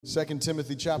2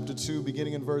 Timothy chapter 2,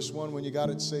 beginning in verse 1. When you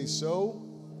got it, say so.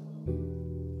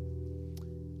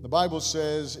 The Bible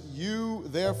says, "You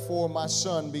therefore, my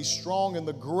son, be strong in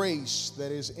the grace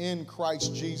that is in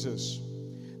Christ Jesus,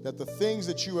 that the things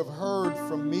that you have heard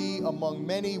from me among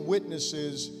many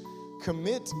witnesses,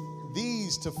 commit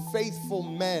these to faithful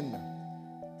men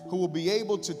who will be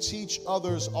able to teach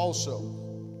others also.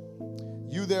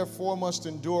 You therefore must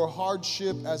endure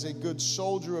hardship as a good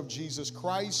soldier of Jesus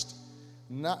Christ.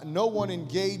 No one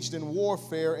engaged in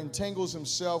warfare entangles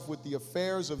himself with the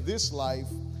affairs of this life,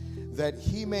 that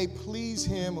he may please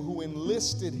him who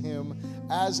enlisted him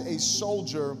as a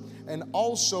soldier. And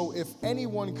also, if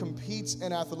anyone competes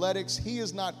in athletics, he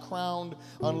is not crowned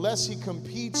unless he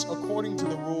competes according to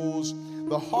the rules.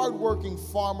 The hardworking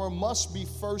farmer must be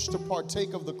first to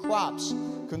partake of the crops.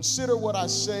 Consider what I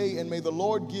say, and may the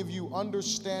Lord give you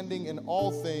understanding in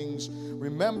all things.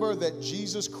 Remember that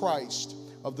Jesus Christ,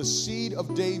 of the seed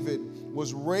of David,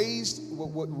 was raised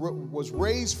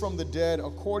from the dead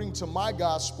according to my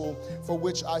gospel, for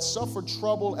which I suffered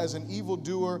trouble as an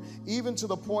evildoer, even to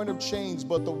the point of chains.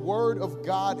 But the word of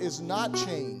God is not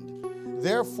chained.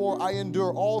 Therefore I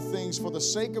endure all things for the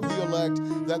sake of the elect,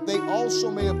 that they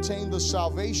also may obtain the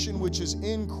salvation which is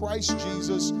in Christ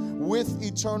Jesus with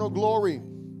eternal glory.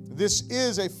 This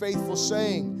is a faithful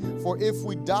saying, for if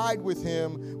we died with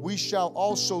him, we shall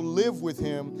also live with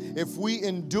him. If we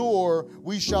endure,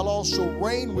 we shall also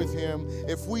reign with him.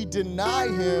 If we deny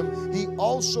him, he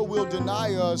also will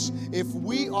deny us. If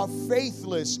we are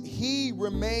faithless, he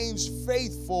remains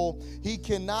faithful. He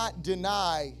cannot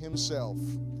deny himself."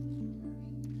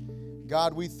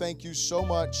 God, we thank you so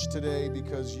much today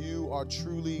because you are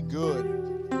truly good.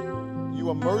 You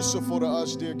are merciful to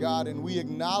us, dear God, and we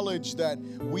acknowledge that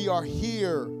we are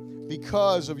here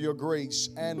because of your grace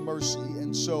and mercy.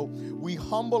 And so we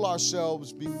humble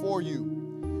ourselves before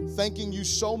you, thanking you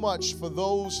so much for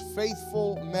those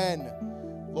faithful men,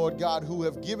 Lord God, who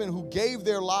gave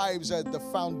their lives at the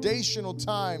foundational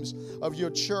times of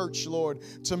your church, Lord,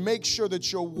 to make sure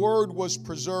that your word was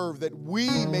preserved, that we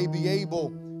may be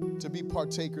able to be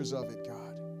partakers of it, God.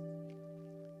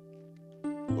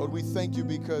 Lord, we thank you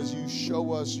because you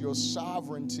show us your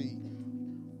sovereignty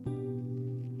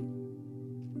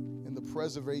in the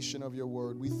preservation of your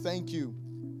word. We thank you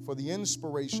for the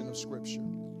inspiration of Scripture.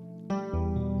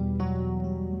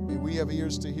 May we have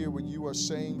ears to hear what you are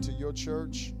saying to your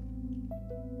church.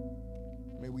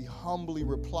 May we humbly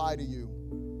reply to you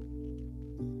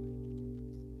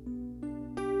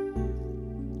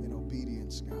in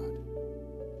obedience, God.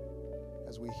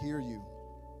 As we hear you,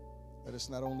 let us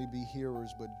not only be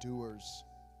hearers, but doers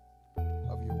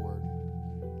of your word.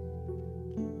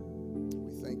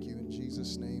 We thank you in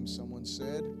Jesus' name. Someone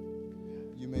said,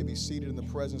 you may be seated in the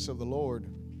presence of the Lord.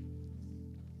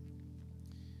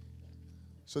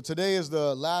 So today is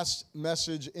the last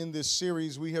message in this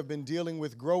series. We have been dealing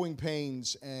with growing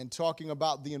pains and talking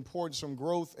about the importance from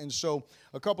growth. And so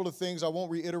a couple of things, I won't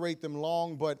reiterate them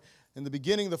long, but in the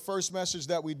beginning, the first message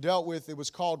that we dealt with, it was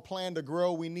called Plan to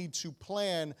Grow. We need to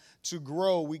plan to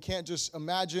grow. We can't just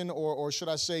imagine, or should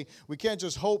I say, we can't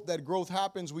just hope that growth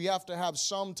happens. We have to have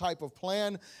some type of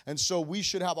plan. And so we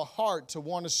should have a heart to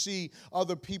want to see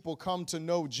other people come to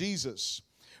know Jesus.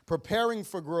 Preparing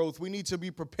for growth, we need to be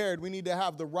prepared. We need to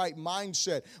have the right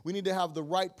mindset. We need to have the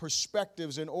right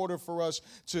perspectives in order for us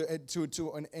to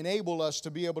enable us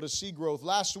to be able to see growth.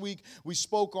 Last week, we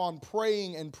spoke on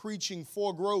praying and preaching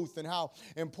for growth and how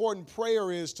important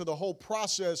prayer is to the whole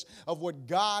process of what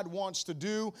God wants to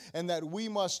do, and that we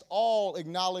must all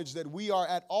acknowledge that we are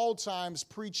at all times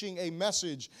preaching a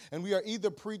message. And we are either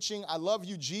preaching, I love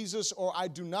you, Jesus, or I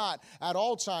do not, at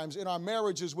all times, in our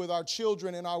marriages, with our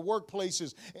children, in our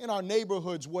workplaces, in our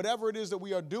neighborhoods, whatever it is that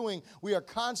we are doing, we are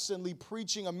constantly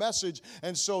preaching a message.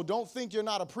 And so don't think you're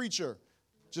not a preacher.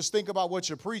 Just think about what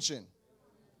you're preaching.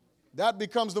 That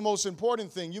becomes the most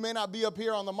important thing. You may not be up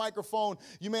here on the microphone.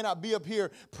 You may not be up here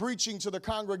preaching to the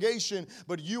congregation,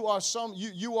 but you are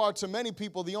to many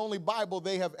people the only Bible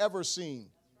they have ever seen.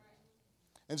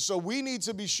 And so we need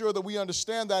to be sure that we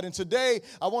understand that. And today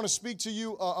I want to speak to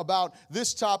you about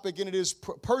this topic, and it is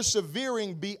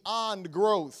persevering beyond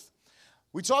growth.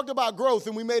 We talked about growth,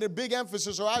 and we made a big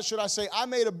emphasis, or should I say, I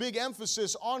made a big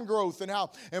emphasis on growth and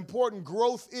how important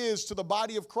growth is to the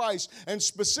body of Christ, and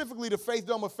specifically to Faith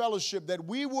Doma Fellowship, that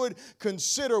we would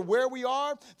consider where we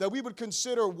are, that we would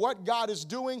consider what God is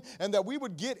doing, and that we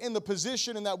would get in the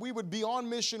position and that we would be on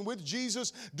mission with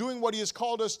Jesus, doing what he has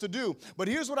called us to do. But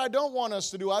here's what I don't want us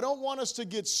to do. I don't want us to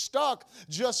get stuck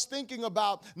just thinking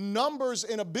about numbers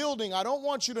in a building. I don't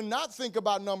want you to not think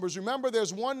about numbers. Remember,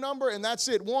 there's one number, and that's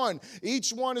it, one. Each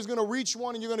each one is going to reach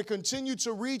one, and you're going to continue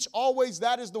to reach always.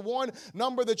 That is the one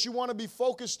number that you want to be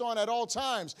focused on at all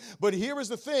times. But here is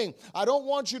the thing. I don't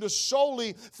want you to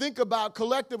solely think about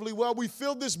collectively, well, we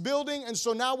filled this building, and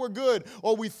so now we're good.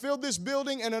 Or we filled this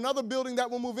building and another building that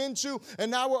we'll move into, and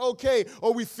now we're okay.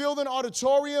 Or we filled an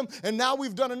auditorium, and now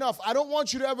we've done enough. I don't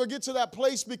want you to ever get to that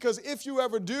place, because if you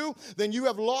ever do, then you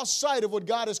have lost sight of what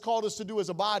God has called us to do as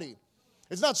a body.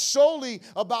 It's not solely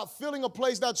about filling a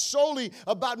place, not solely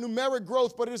about numeric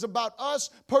growth, but it is about us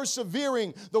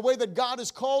persevering the way that God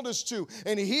has called us to.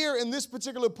 And here in this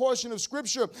particular portion of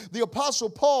Scripture, the Apostle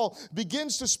Paul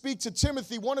begins to speak to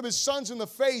Timothy, one of his sons in the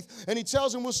faith, and he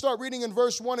tells him, we'll start reading in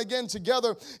verse 1 again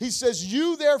together. He says,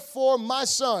 "You therefore, my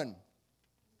son,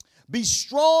 be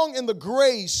strong in the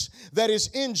grace that is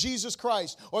in Jesus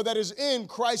Christ," or that is in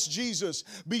Christ Jesus.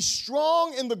 Be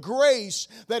strong in the grace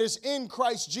that is in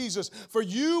Christ Jesus. For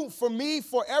you, for me,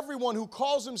 for everyone who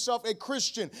calls himself a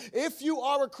Christian. If you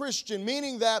are a Christian,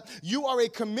 meaning that you are a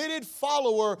committed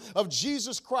follower of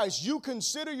Jesus Christ, you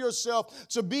consider yourself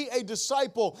to be a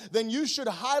disciple, then you should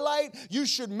highlight, you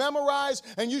should memorize,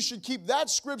 and you should keep that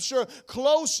scripture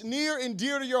close, near, and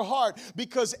dear to your heart,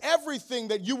 because everything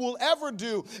that you will ever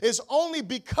do is only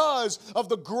because of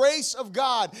the grace of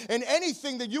God. And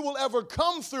anything that you will ever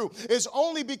come through is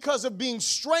only because of being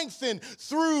strengthened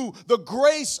through the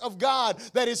grace of God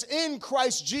that is in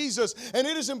Christ Jesus. And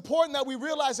it is important that we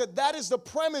realize that that is the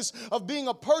premise of being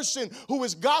a person who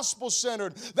is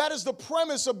gospel-centered. That is the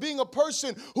premise of being a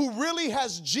person who really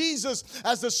has Jesus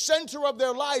as the center of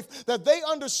their life, that they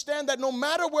understand that no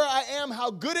matter where I am, how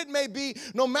good it may be,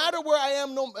 no matter where I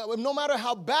am, no matter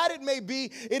how bad it may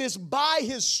be, it is by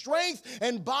His strength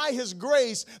and by His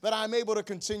grace that I'm able to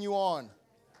continue on.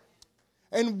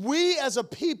 And we as a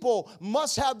people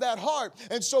must have that heart.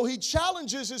 And so he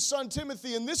challenges his son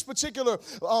Timothy. In this particular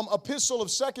epistle of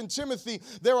 2 Timothy,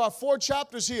 there are 4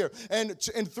 chapters here. And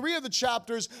in 3 of the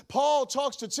chapters, Paul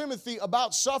talks to Timothy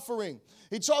about suffering.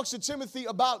 He talks to Timothy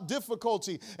about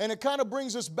difficulty. And it kind of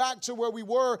brings us back to where we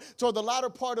were toward the latter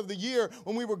part of the year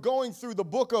when we were going through the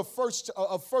book of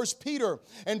First Peter.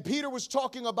 And Peter was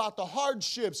talking about the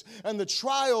hardships and the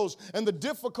trials and the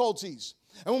difficulties.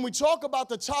 And when we talk about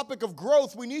the topic of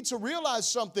growth, we need to realize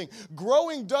something.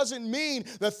 Growing doesn't mean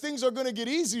that things are going to get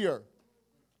easier.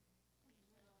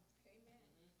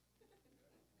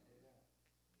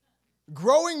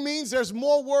 Growing means there's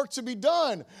more work to be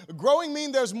done. Growing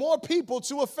means there's more people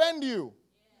to offend you.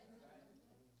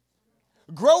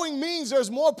 Growing means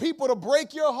there's more people to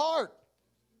break your heart.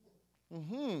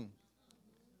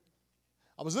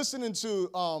 I was listening to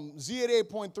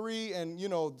Z88.3,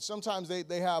 and, sometimes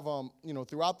they have,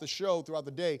 throughout the show, throughout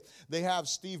the day, they have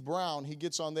Steve Brown. He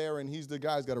gets on there, and he's the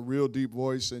guy who's got a real deep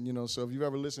voice, and, so if you've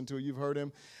ever listened to it, you've heard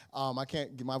him.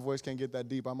 My voice can't get that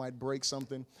deep. I might break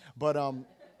something. But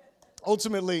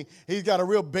ultimately, he's got a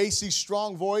real bassy,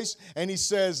 strong voice, and he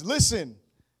says, listen,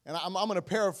 and I'm going to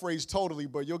paraphrase totally,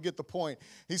 but you'll get the point.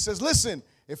 He says, listen,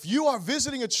 if you are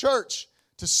visiting a church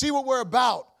to see what we're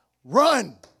about,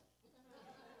 run.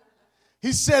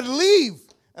 He said, leave.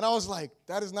 And I was like,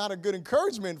 that is not a good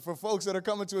encouragement for folks that are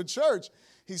coming to a church.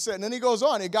 He said, and then he goes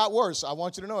on, it got worse. I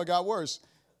want you to know it got worse.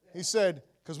 He said,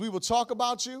 because we will talk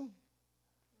about you,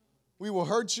 we will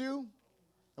hurt you,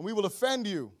 and we will offend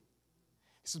you.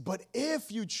 He said, but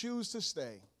if you choose to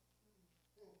stay,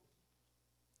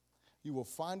 you will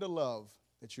find a love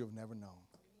that you have never known.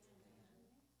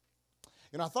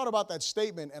 I thought about that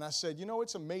statement, and I said,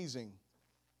 it's amazing.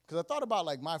 Because I thought about,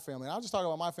 my family. And I'll just talk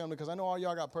about my family because I know all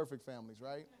y'all got perfect families,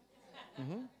 right?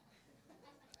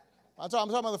 I'm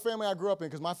talking about the family I grew up in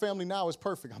because my family now is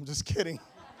perfect. I'm just kidding.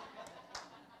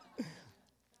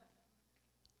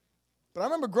 But I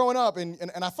remember growing up, and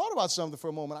I thought about something for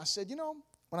a moment. I said,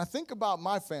 when I think about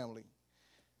my family,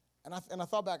 and I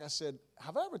thought back, I said,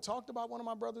 have I ever talked about one of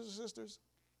my brothers or sisters?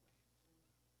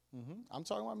 I'm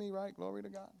talking about me, right? Glory to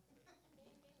God.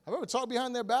 Have I ever talked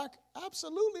behind their back?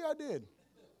 Absolutely, I did.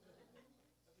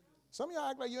 Some of y'all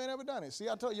act like you ain't ever done it. See,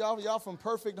 I told y'all from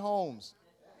perfect homes.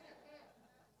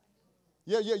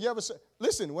 Yeah, you ever say,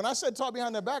 listen, when I said talk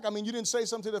behind their back, I mean, you didn't say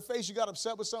something to their face. You got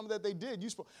upset with something that they did.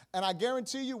 And I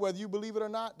guarantee you, whether you believe it or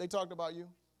not, they talked about you.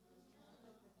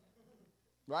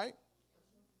 Right?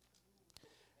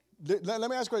 Let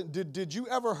me ask you a question. Did you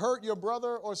ever hurt your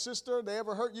brother or sister? They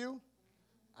ever hurt you?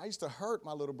 I used to hurt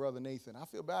my little brother, Nathan. I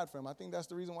feel bad for him. I think that's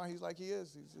the reason why he's like he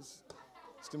is. It's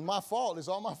my fault. It's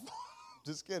all my fault.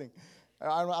 Just kidding.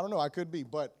 I don't know. I could be.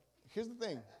 But here's the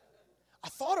thing. I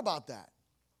thought about that.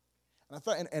 And I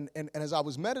thought, and as I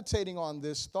was meditating on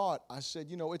this thought, I said,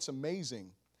 it's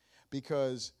amazing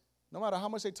because no matter how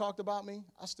much they talked about me,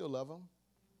 I still love them.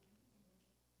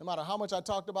 No matter how much I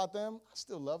talked about them, I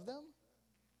still love them.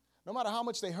 No matter how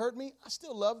much they hurt me, I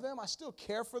still love them. I still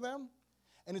care for them.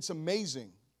 And it's amazing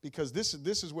because this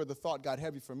is where the thought got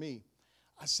heavy for me.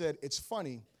 I said, it's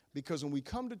funny because when we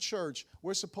come to church,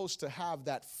 we're supposed to have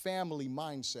that family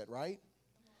mindset, right?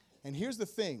 And here's the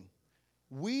thing.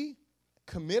 We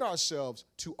commit ourselves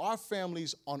to our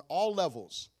families on all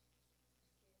levels.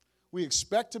 We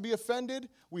expect to be offended.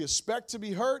 We expect to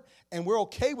be hurt. And we're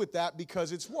okay with that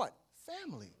because it's what?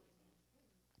 Family.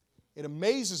 It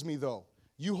amazes me, though.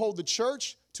 You hold the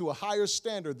church to a higher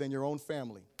standard than your own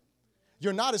family.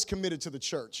 You're not as committed to the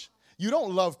church. You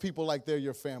don't love people like they're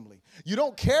your family. You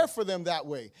don't care for them that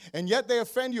way. And yet they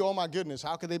offend you. Oh, my goodness.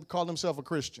 How could they call themselves a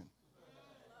Christian?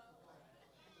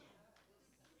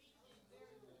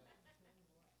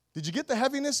 Did you get the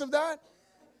heaviness of that?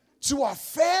 To our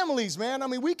families, man. I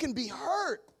mean, we can be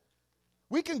hurt.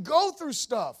 We can go through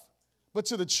stuff. But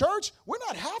to the church, we're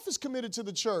not half as committed to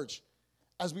the church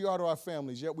as we are to our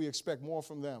families, yet we expect more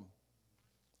from them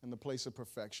in the place of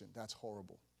perfection. That's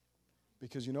horrible.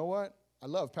 Because you know what? I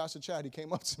love Pastor Chad. He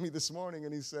came up to me this morning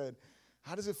and he said,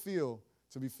 how does it feel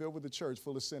to be filled with a church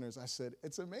full of sinners? I said,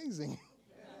 it's amazing.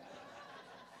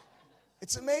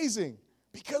 It's amazing.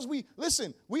 Because we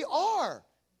are.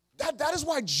 That is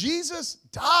why Jesus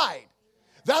died.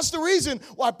 That's the reason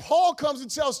why Paul comes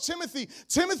and tells Timothy,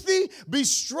 be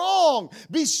strong,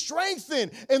 be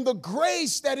strengthened in the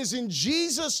grace that is in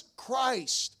Jesus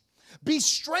Christ. Be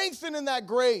strengthened in that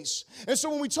grace. And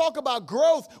so when we talk about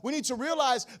growth, we need to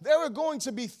realize there are going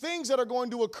to be things that are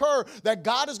going to occur that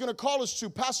God is going to call us to.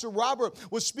 Pastor Robert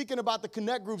was speaking about the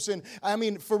connect groups. And I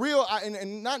mean, for real,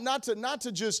 and not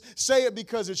to just say it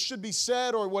because it should be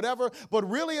said or whatever, but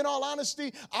really in all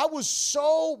honesty, I was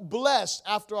so blessed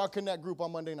after our connect group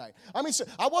on Monday night. I mean,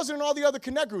 I wasn't in all the other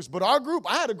connect groups, but our group,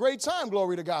 I had a great time,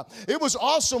 glory to God. It was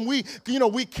awesome. We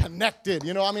connected,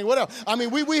 I mean, whatever. I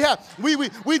mean,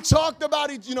 we talked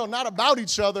about each, not about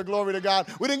each other, glory to God.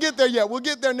 We didn't get there yet. We'll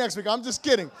get there next week. I'm just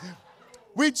kidding.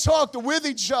 We talked with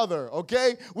each other,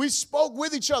 okay? We spoke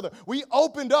with each other. We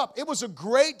opened up. It was a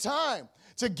great time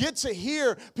to get to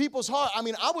hear people's heart. I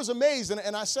mean, I was amazed,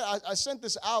 and I sent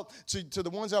this out to the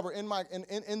ones that were in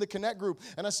the Connect group,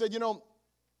 and I said,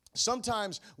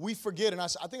 sometimes we forget, and I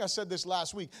think I said this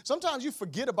last week, sometimes you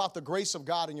forget about the grace of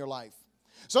God in your life.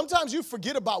 Sometimes you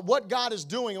forget about what God is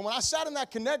doing. And when I sat in that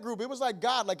connect group, it was like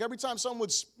God, like every time someone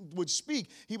would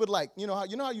speak, he would you know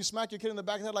how you smack your kid in the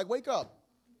back of the head, like, wake up.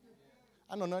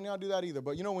 I know none of y'all do that either,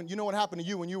 but you know what happened to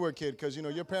you when you were a kid, because,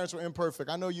 your parents were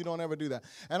imperfect. I know you don't ever do that.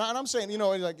 And I'm saying, hey,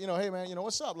 man,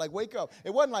 what's up? Like, wake up.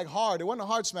 It wasn't like hard. It wasn't a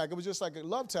hard smack. It was just like a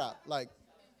love tap. Like,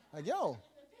 yo,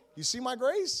 you see my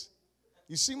grace?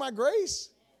 You see my grace?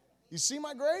 You see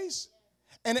my grace?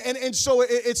 And so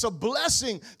it's a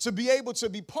blessing to be able to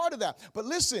be part of that. But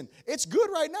listen, it's good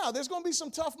right now. There's going to be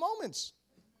some tough moments.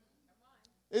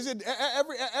 Is it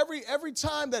every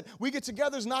time that we get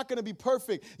together is not going to be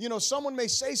perfect. Someone may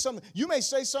say something. You may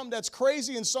say something that's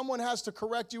crazy, and someone has to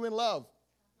correct you in love.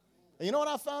 And you know what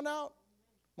I found out?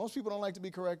 Most people don't like to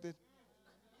be corrected.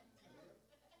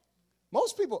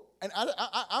 Most people, and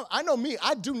I know me,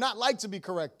 I do not like to be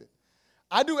corrected.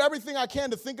 I do everything I can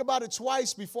to think about it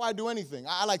twice before I do anything.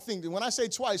 I like think, when I say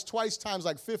twice times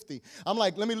like 50. I'm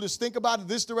like, let me just think about it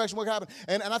this direction, what happened.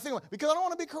 And I think, because I don't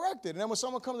want to be corrected. And then when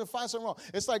someone comes and finds something wrong,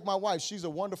 it's like my wife. She's a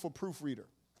wonderful proofreader.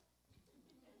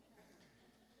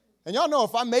 And y'all know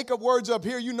if I make up words up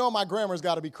here, my grammar's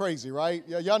got to be crazy, right?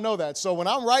 Yeah, y'all know that. So when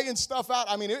I'm writing stuff out,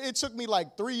 I mean, it took me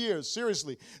like 3 years,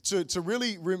 seriously, to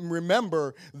really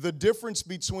remember the difference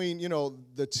between, the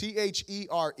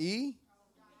THERE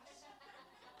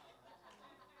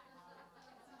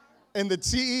and the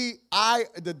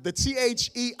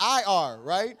THEIR,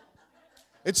 right?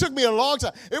 It took me a long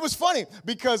time. It was funny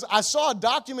because I saw a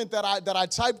document that I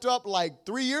typed up like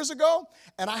 3 years ago,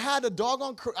 and I had a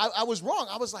doggone, I was wrong.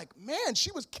 I was like, man,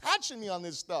 she was catching me on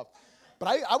this stuff.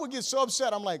 But I would get so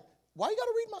upset. I'm like, why you got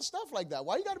to read my stuff like that?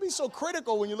 Why you got to be so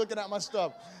critical when you're looking at my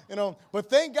stuff? But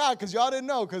thank God, because y'all didn't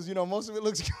know, because, most of it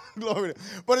looks glory.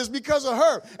 But it's because of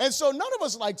her. And so none of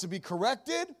us like to be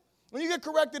corrected. When you get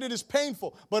corrected, it is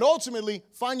painful. But ultimately,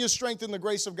 find your strength in the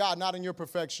grace of God, not in your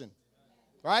perfection.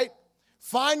 Right?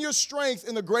 Find your strength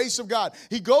in the grace of God.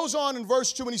 He goes on in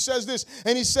verse 2 and he says this,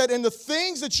 and he said, and the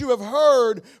things that you have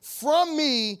heard from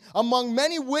me among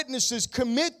many witnesses,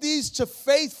 commit these to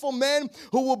faithful men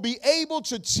who will be able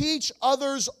to teach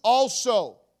others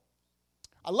also.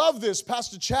 I love this.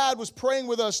 Pastor Chad was praying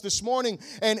with us this morning,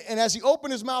 and as he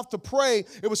opened his mouth to pray,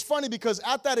 it was funny because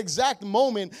at that exact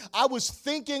moment, I was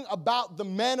thinking about the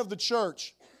men of the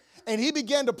church. And he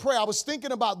began to pray. I was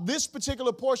thinking about this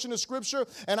particular portion of scripture,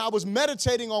 and I was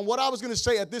meditating on what I was going to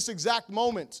say at this exact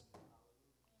moment.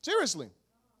 Seriously.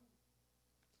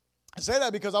 I say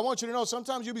that because I want you to know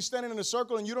sometimes you'll be standing in a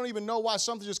circle and you don't even know why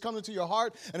something just comes into your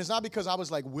heart, and it's not because I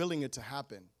was like willing it to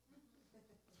happen.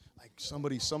 Like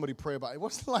somebody pray about it. It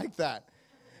wasn't like that.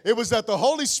 It was that the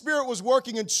Holy Spirit was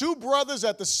working in two brothers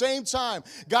at the same time.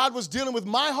 God was dealing with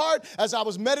my heart as I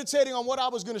was meditating on what I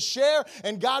was going to share,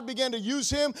 and God began to use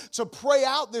him to pray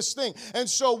out this thing. And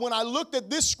so when I looked at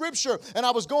this scripture and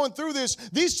I was going through this,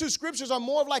 these two scriptures are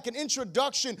more of like an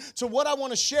introduction to what I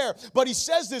want to share. But he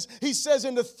says this, he says,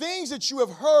 "In the things that you have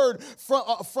heard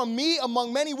from me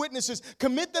among many witnesses,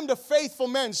 commit them to faithful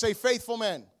men." Say, faithful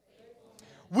men.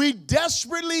 We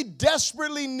desperately,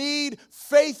 desperately need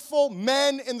faithful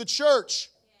men in the church.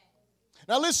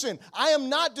 Now listen, I am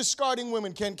not discarding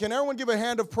women. Can everyone give a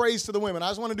hand of praise to the women? I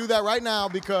just want to do that right now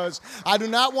because I do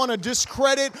not want to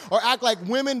discredit or act like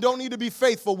women don't need to be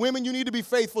faithful. Women, you need to be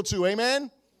faithful too.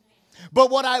 Amen? But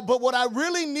what I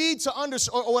really need to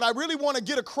understand, or what I really want to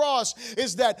get across,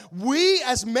 is that we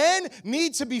as men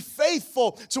need to be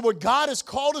faithful to what God has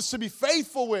called us to be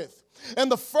faithful with.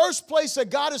 And the first place that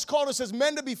God has called us as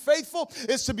men to be faithful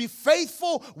is to be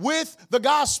faithful with the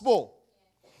gospel.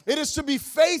 It is to be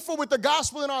faithful with the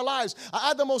gospel in our lives. I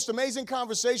had the most amazing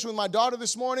conversation with my daughter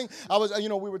this morning.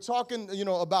 We were talking,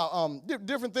 about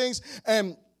different things,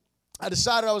 and I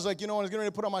decided, I was like, when I was getting ready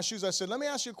to put on my shoes, I said, let me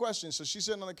ask you a question. So she's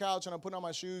sitting on the couch, and I'm putting on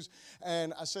my shoes,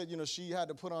 and I said, she had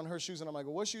to put on her shoes, and I'm like,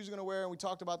 well, what shoes are you going to wear? And we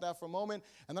talked about that for a moment,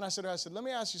 and then I said, let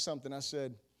me ask you something. I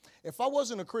said, if I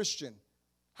wasn't a Christian,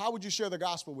 how would you share the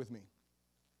gospel with me?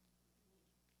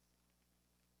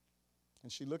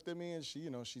 And she looked at me, and she's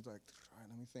like, all right,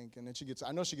 let me think. And then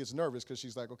I know she gets nervous because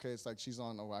she's like, okay, it's like she's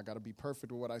on, I got to be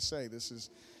perfect with what I say. This is,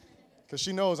 because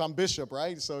she knows I'm bishop,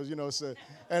 right? So,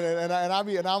 and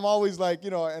I'm always like,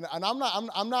 and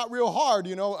I'm not real hard,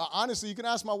 Honestly, you can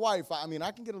ask my wife.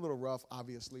 I can get a little rough,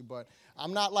 obviously, but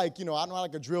I'm not like, I'm not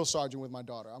like a drill sergeant with my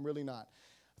daughter. I'm really not.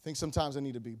 I think sometimes I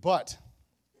need to be, but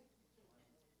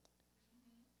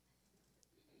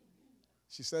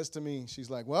she says to me, she's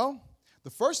like, well, the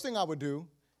first thing I would do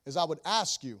is I would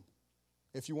ask you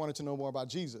if you wanted to know more about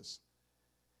Jesus.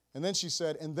 And then she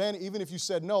said, and then even if you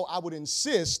said no, I would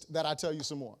insist that I tell you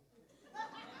some more.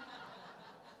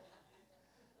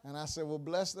 And I said, well,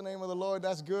 bless the name of the Lord.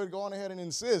 That's good. Go on ahead and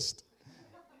insist.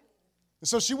 And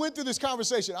so she went through this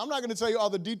conversation. I'm not going to tell you all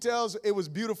the details. It was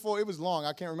beautiful. It was long.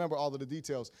 I can't remember all of the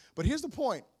details. But here's the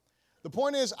point. The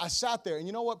point is, I sat there, and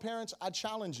you know what, parents? I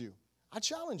challenge you.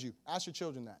 Ask your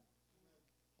children that.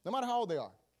 No matter how old they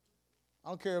are. I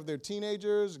don't care if they're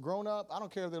teenagers, grown up. I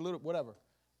don't care if they're little, whatever.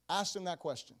 Ask them that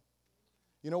question.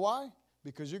 You know why?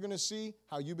 Because you're going to see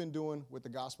how you've been doing with the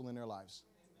gospel in their lives.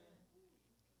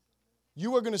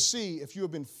 You are going to see if you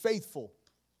have been faithful,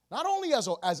 not only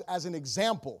as an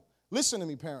example. Listen to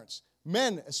me, parents,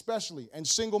 men especially, and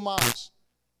single moms.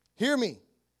 Hear me.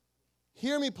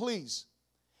 Hear me, please.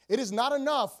 It is not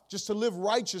enough just to live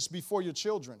righteous before your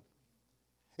children.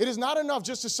 It is not enough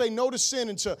just to say no to sin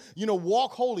and to,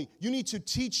 walk holy. You need to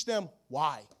teach them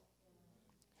why.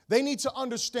 They need to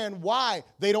understand why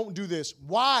they don't do this,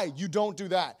 why you don't do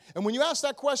that. And when you ask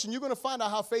that question, you're going to find out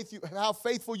how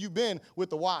faithful you've been with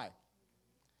the why.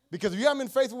 Because if you haven't been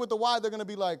faithful with the why, they're going to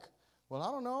be like, well, I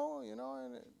don't know,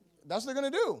 and that's what they're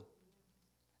going to do.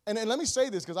 And let me say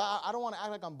this, because I don't want to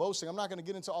act like I'm boasting. I'm not going to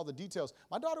get into all the details.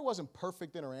 My daughter wasn't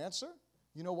perfect in her answer.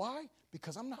 You know why?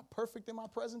 Because I'm not perfect in my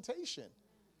presentation.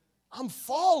 I'm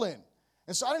fallen.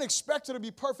 And so I didn't expect her to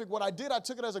be perfect. What I did, I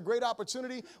took it as a great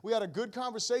opportunity. We had a good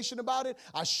conversation about it.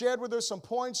 I shared with her some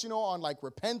points, on like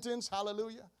repentance.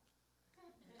 Hallelujah.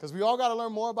 Because we all got to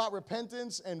learn more about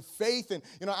repentance and faith. And,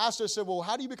 I asked her, I said, well,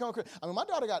 how do you become a Christian? My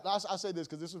daughter I say this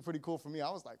because this was pretty cool for me. I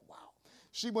was like, wow.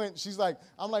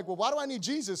 I'm like, well, why do I need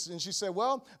Jesus? And she said,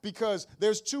 well, because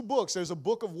there's two books. There's a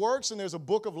book of works and there's a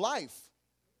book of life.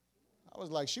 I was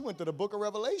like, she went to the book of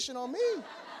Revelation on me.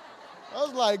 I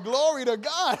was like, glory to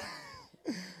God.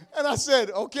 And I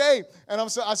said, okay. And I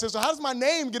said, so how does my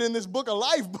name get in this book of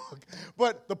life book?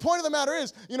 But the point of the matter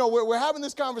is, we're having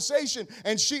this conversation,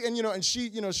 and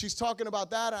she's talking about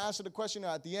that. I asked her the question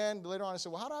at the end. Later on, I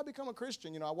said, well, how do I become a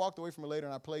Christian? I walked away from her later,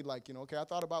 and I played like, okay, I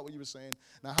thought about what you were saying.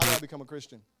 Now, how do I become a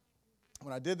Christian?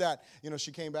 When I did that, you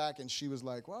she came back and she was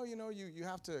like, well, you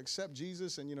have to accept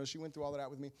Jesus. And, she went through all of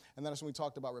that with me. And then that's when we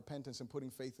talked about repentance and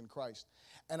putting faith in Christ.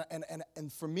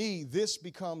 And for me, this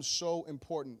becomes so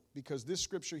important because this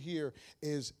scripture here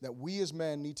is that we as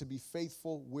men need to be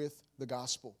faithful with the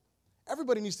gospel.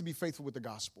 Everybody needs to be faithful with the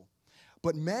gospel.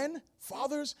 But men,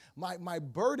 fathers, my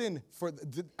burden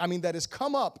that has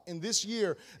come up in this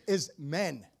year is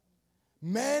men.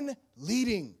 Men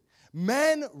leading.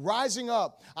 Men rising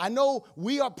up. I know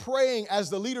we are praying as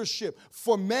the leadership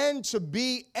for men to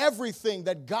be everything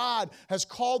that God has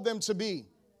called them to be.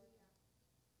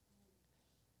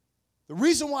 The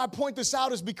reason why I point this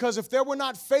out is because if there were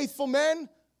not faithful men,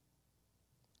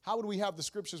 how would we have the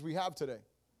scriptures we have today?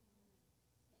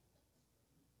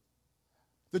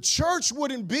 The church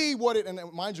wouldn't be what it, and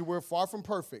mind you, we're far from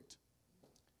perfect.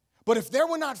 But if there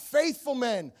were not faithful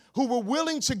men who were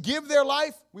willing to give their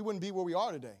life, we wouldn't be where we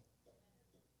are today.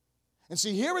 And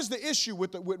see, here is the issue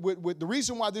with the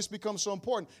reason why this becomes so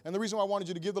important, and the reason why I wanted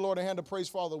you to give the Lord a hand of praise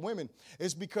for all the women,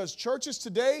 is because churches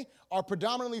today are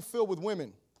predominantly filled with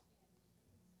women.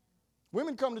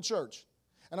 Women come to church.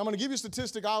 And I'm going to give you a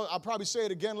statistic. I'll probably say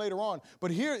it again later on.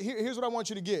 But here's what I want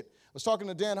you to get. I was talking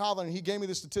to Dan Holland, and he gave me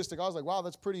this statistic. I was like, wow,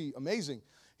 that's pretty amazing.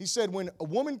 He said when a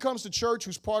woman comes to church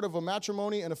who's part of a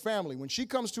matrimony and a family, when she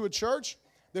comes to a church,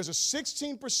 there's a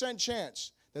 16%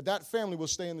 chance that that family will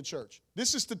stay in the church.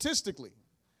 This is statistically.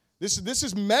 This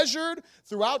is measured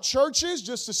throughout churches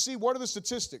just to see what are the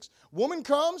statistics. Woman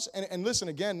comes, and listen,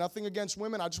 again, nothing against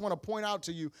women. I just want to point out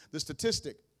to you the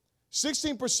statistic.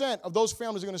 16% of those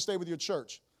families are going to stay with your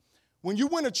church. When you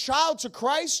win a child to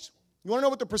Christ, you want to know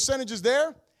what the percentage is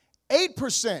there?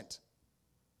 8%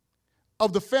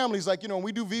 of the families, like, when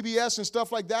we do VBS and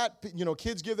stuff like that,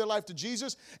 kids give their life to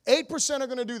Jesus, 8% are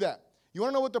going to do that. You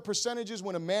want to know what the percentage is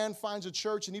when a man finds a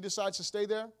church and he decides to stay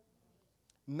there?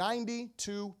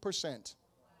 92%.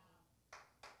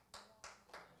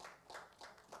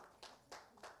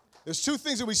 There's two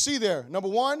things that we see there. Number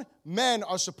one, men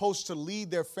are supposed to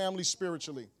lead their family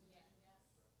spiritually.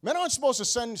 Men aren't supposed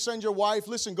to send your wife,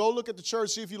 listen, go look at the church,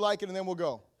 see if you like it, and then we'll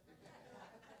go.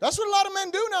 That's what a lot of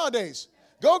men do nowadays.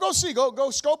 Go see, go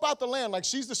scope out the land like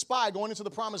she's the spy going into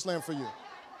the promised land for you.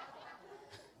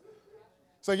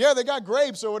 It's like, yeah, they got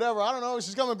grapes or whatever. I don't know.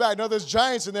 She's coming back. No, there's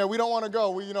giants in there. We don't want to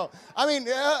go.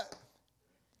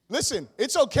 Listen,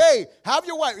 it's okay. Have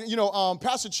your wife.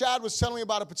 Pastor Chad was telling me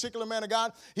about a particular man of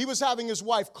God. He was having his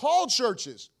wife call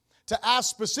churches to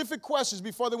ask specific questions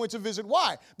before they went to visit.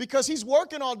 Why? Because he's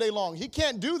working all day long. He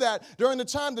can't do that during the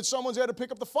time that someone's there to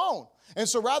pick up the phone. And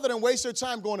so rather than waste their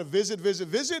time going to visit,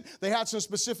 they had some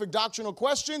specific doctrinal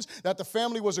questions that the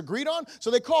family was agreed on. So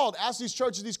they called, asked these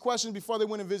churches these questions before they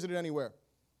went and visited anywhere.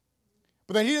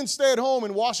 But then he didn't stay at home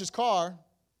and wash his car,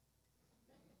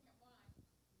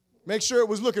 make sure it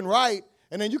was looking right,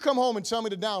 and then you come home and tell me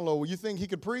the down low. Well, you think he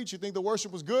could preach? You think the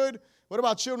worship was good? What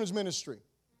about children's ministry?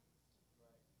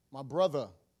 My brother,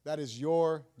 that is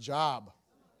your job.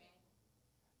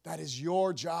 That is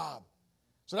your job.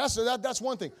 So that's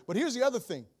one thing. But here's the other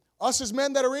thing. Us as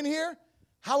men that are in here,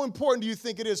 how important do you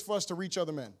think it is for us to reach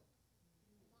other men?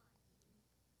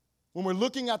 When we're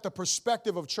looking at the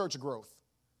perspective of church growth.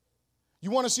 You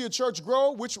want to see a church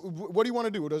grow? What do you want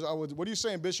to do? What are you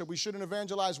saying, Bishop? We shouldn't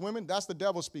evangelize women? That's the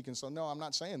devil speaking. So no, I'm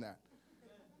not saying that.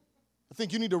 I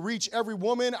think you need to reach every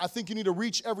woman. I think you need to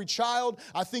reach every child.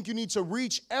 I think you need to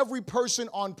reach every person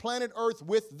on planet Earth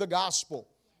with the gospel.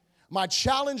 My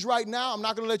challenge right now, I'm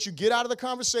not going to let you get out of the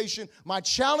conversation. My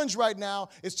challenge right now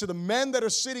is to the men that are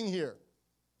sitting here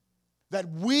that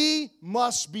we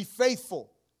must be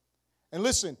faithful. And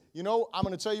listen, I'm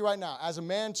going to tell you right now, as a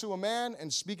man to a man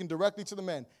and speaking directly to the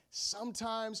men,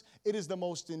 sometimes it is the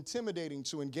most intimidating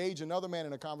to engage another man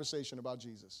in a conversation about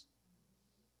Jesus.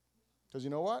 Because you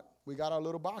know what? We got our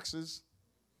little boxes.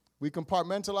 We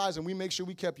compartmentalize and we make sure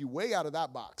we kept you way out of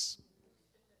that box.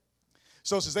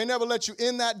 So since they never let you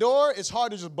in that door, it's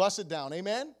hard to just bust it down.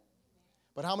 Amen?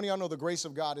 But how many of y'all know the grace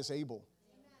of God is able?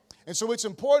 And so it's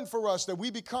important for us that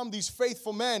we become these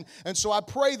faithful men. And so I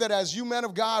pray that as you men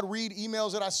of God read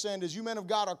emails that I send, as you men of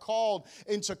God are called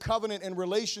into covenant and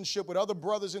relationship with other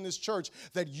brothers in this church,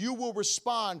 that you will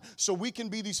respond so we can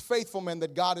be these faithful men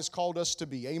that God has called us to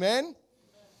be. Amen?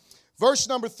 Verse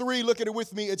number 3, look at it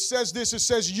with me. It says this. It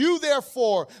says, you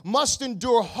therefore must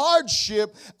endure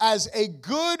hardship as a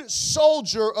good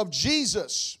soldier of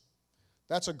Jesus.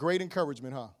 That's a great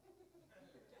encouragement, huh?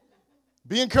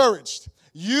 Be encouraged.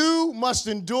 You must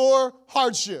endure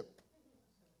hardship.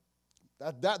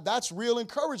 That's real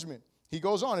encouragement. He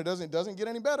goes on. It doesn't get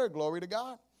any better. Glory to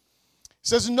God. It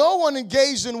says, no one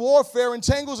engaged in warfare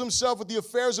entangles himself with the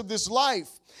affairs of this life,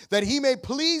 that he may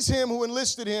please him who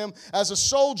enlisted him as a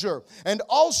soldier. And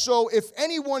also, if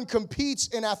anyone competes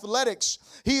in athletics,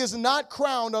 he is not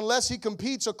crowned unless he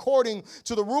competes according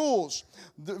to the rules.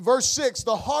 Verse 6,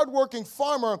 the hardworking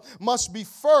farmer must be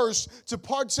first to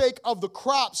partake of the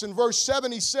crops. In verse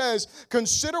 7, he says,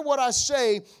 consider what I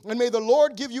say, and may the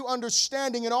Lord give you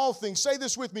understanding in all things. Say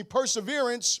this with me,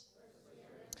 perseverance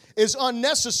is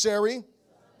unnecessary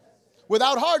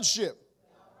without hardship.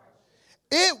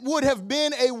 It would have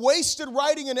been a wasted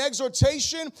writing and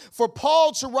exhortation for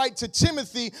Paul to write to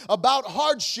Timothy about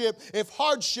hardship if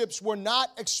hardships were not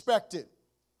expected.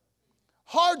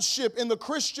 Hardship in the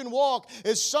Christian walk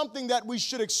is something that we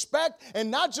should expect,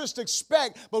 and not just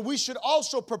expect, but we should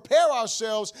also prepare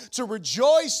ourselves to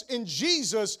rejoice in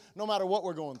Jesus no matter what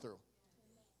we're going through.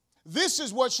 This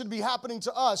is what should be happening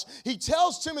to us. He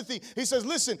tells Timothy, he says,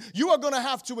 listen, you are going to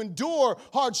have to endure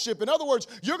hardship. In other words,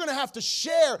 you're going to have to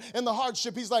share in the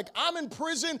hardship. He's like, I'm in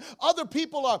prison. Other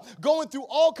people are going through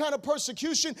all kind of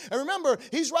persecution. And remember,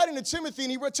 he's writing to Timothy,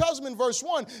 and he tells him in verse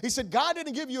 1, he said, God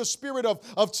didn't give you a spirit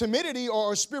of timidity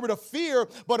or a spirit of fear,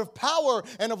 but of power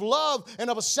and of love and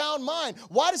of a sound mind.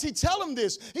 Why does he tell him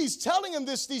this? He's telling him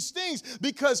these things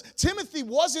because Timothy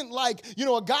wasn't like,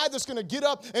 a guy that's going to get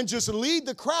up and just lead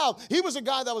the crowd. He was a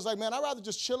guy that was like, man, I'd rather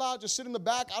just chill out, just sit in the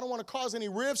back. I don't want to cause any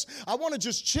rifts. I want to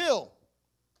just chill.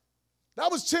 That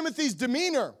was Timothy's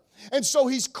demeanor. And so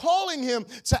he's calling him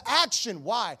to action.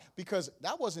 Why? Because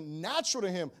that wasn't natural to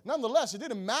him. Nonetheless, it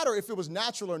didn't matter if it was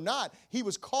natural or not. He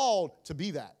was called to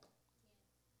be that.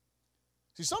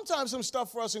 See, sometimes some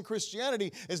stuff for us in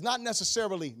Christianity is not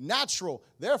necessarily natural.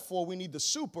 Therefore, we need the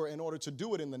super in order to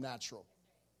do it in the natural.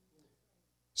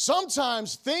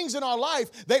 Sometimes things in our life,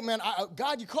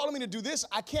 God, you're calling me to do this.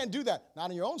 I can't do that.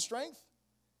 Not in your own strength.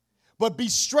 But be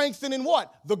strengthened in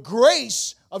what? The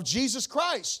grace of Jesus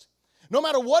Christ. No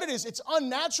matter what it is, it's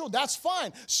unnatural. That's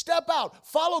fine. Step out.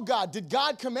 Follow God. Did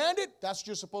God command it? That's what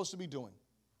you're supposed to be doing.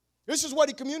 This is what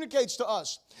he communicates to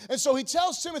us. And so he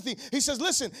tells Timothy, he says,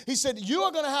 listen, he said, you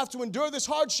are going to have to endure this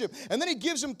hardship. And then he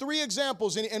gives him 3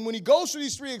 examples. And when he goes through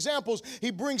these 3 examples,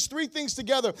 he brings 3 things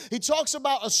together. He talks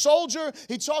about a soldier,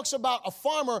 he talks about a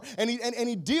farmer, and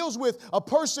he deals with a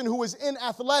person who is in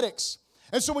athletics.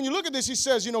 And so when you look at this, he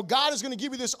says, God is going to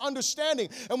give you this understanding.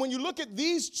 And when you look at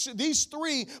these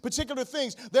 3 particular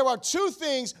things, there are 2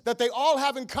 things that they all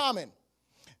have in common.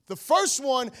 The first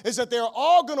one is that they're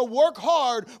all going to work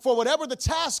hard for whatever the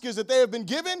task is that they have been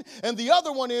given, and the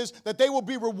other one is that they will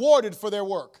be rewarded for their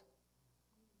work.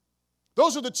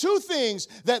 Those are the 2 things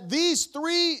that these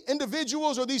 3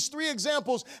 individuals or these 3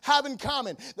 examples have in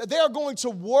common, that they are going to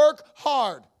work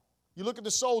hard. You look at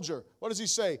the soldier. What does he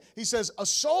say? He says, a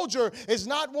soldier is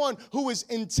not one who is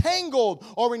entangled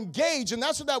or engaged. And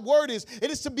that's what that word is.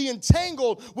 It is to be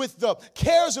entangled with the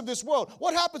cares of this world.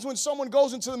 What happens when someone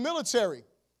goes into the military?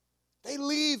 They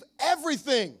leave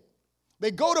everything.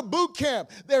 They go to boot camp.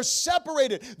 They're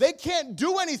separated. They can't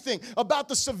do anything about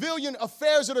the civilian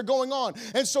affairs that are going on.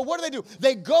 And so what do?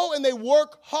 They go and they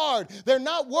work hard. They're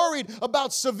not worried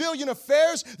about civilian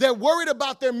affairs. They're worried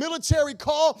about their military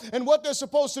call and what they're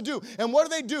supposed to do. And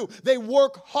what do? They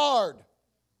work hard.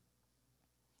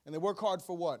 And they work hard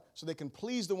for what? So they can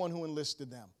please the one who enlisted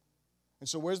them. And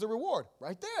so where's the reward?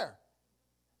 Right there.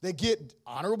 They get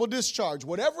honorable discharge.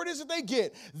 Whatever it is that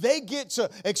they get to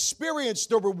experience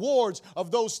the rewards of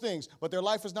those things. But their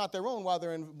life is not their own while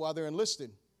they're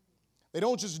enlisted. They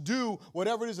don't just do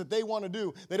whatever it is that they want to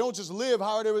do. They don't just live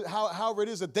however it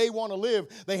is that they want to live.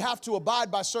 They have to abide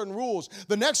by certain rules.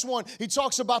 The next one, he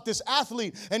talks about this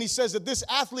athlete, and he says that this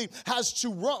athlete has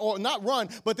to run, or not run,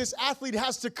 but this athlete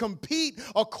has to compete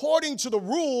according to the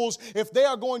rules if they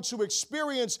are going to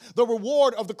experience the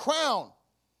reward of the crown.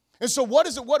 And so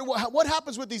what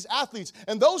happens with these athletes?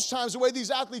 And those times, the way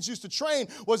these athletes used to train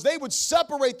was they would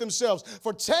separate themselves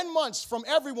for 10 months from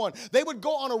everyone. They would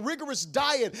go on a rigorous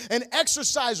diet and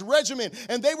exercise regimen,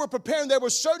 and they were preparing. There were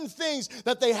certain things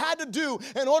that they had to do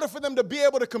in order for them to be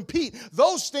able to compete.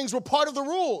 Those things were part of the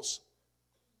rules.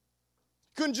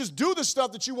 You couldn't just do the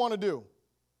stuff that you want to do.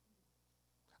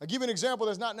 I'll give you an example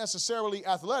that's not necessarily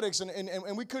athletics,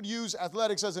 and we could use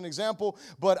athletics as an example,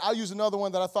 but I'll use another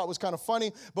one that I thought was kind of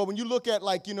funny. But when you look at,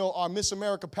 our Miss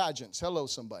America pageants, hello,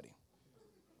 somebody.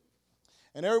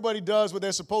 And everybody does what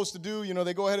they're supposed to do.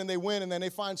 They go ahead and they win, and then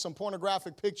they find some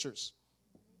pornographic pictures.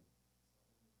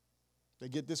 They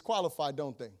get disqualified,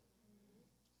 don't they?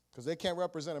 Because they can't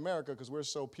represent America because we're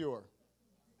so pure.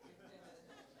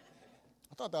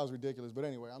 I thought that was ridiculous, but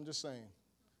anyway, I'm just saying.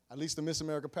 At least the Miss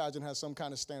America pageant has some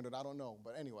kind of standard. I don't know,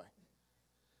 but anyway.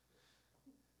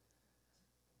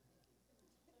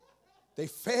 They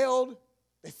failed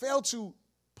to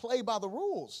play by the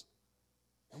rules.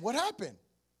 And what happened?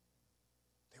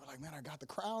 They were like, man, I got the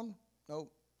crown.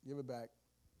 Nope, give it back.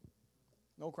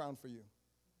 No crown for you.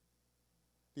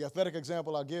 The athletic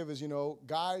example I'll give is,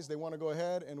 guys, they want to go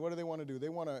ahead, and what do they want to do? They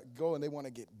want to go and they want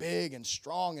to get big and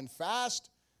strong and fast.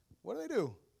 What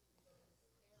do?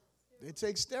 They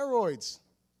take steroids.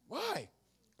 Why?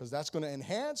 Because that's going to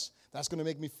enhance, that's going to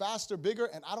make me faster, bigger,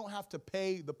 and I don't have to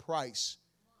pay the price.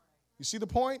 You see the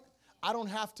point? I don't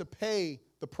have to pay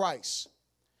the price.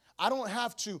 I don't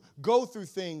have to go through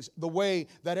things the way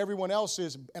that everyone else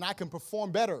is, and I can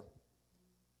perform better.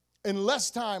 In less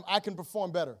time, I can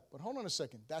perform better. But hold on a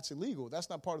second. That's illegal. That's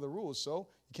not part of the rules. So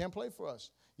you can't play for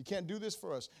us. You can't do this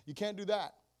for us. You can't do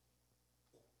that.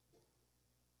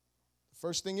 The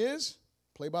first thing is,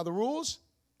 play by the rules.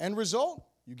 End result,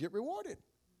 you get rewarded.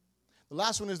 The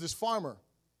last one is this farmer.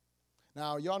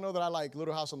 Now, y'all know that I like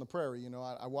Little House on the Prairie. You know,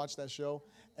 I watch that show.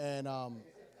 And,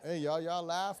 hey, y'all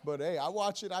laugh. But, hey, I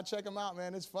watch it. I check them out,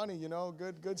 man. It's funny, you know,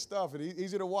 good stuff. It's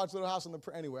easy to watch Little House on the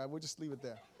Prairie. Anyway, we'll just leave it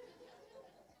there.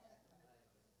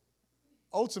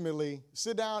 Ultimately,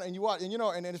 sit down and you watch. And, you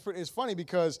know, and it's funny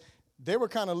because they were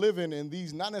kind of living in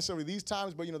these, not necessarily these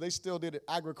times, but, you know, they still did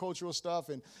agricultural stuff.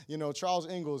 And, you know, Charles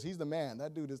Ingalls, he's the man.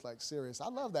 That dude is, like, serious. I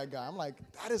love that guy. I'm like,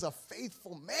 that is a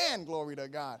faithful man, glory to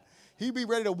God. He'd be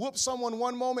ready to whoop someone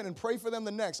one moment and pray for them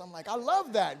the next. I'm like, I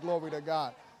love that, glory to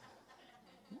God.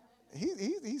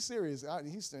 He's serious.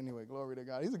 Anyway, glory to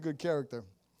God. He's a good character.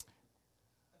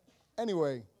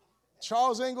 Anyway,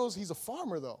 Charles Ingalls, he's a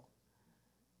farmer, though.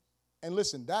 And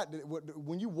listen,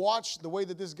 when you watch the way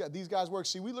that these guys work,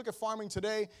 see, we look at farming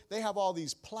today, they have all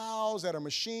these plows that are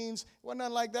machines. It wasn't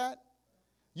nothing like that.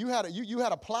 You had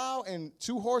a plow and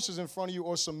 2 horses in front of you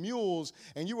or some mules,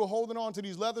 and you were holding on to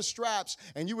these leather straps,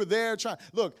 and you were there trying.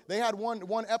 Look, they had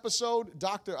one episode,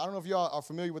 I don't know if y'all are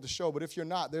familiar with the show, but if you're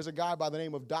not, there's a guy by the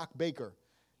name of Doc Baker.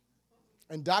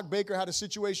 And Doc Baker had a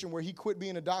situation where he quit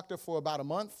being a doctor for about a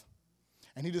month,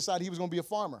 and he decided he was going to be a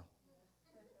farmer.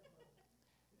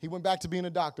 He went back to being a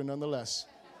doctor nonetheless.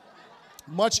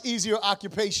 Much easier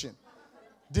occupation.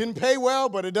 Didn't pay well,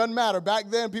 but it doesn't matter.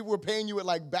 Back then, people were paying you with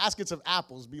like baskets of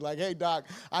apples. Be like, hey, doc,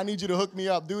 I need you to hook me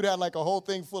up. Dude had like a whole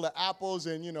thing full of apples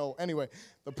and, you know, anyway.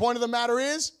 The point of the matter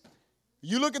is,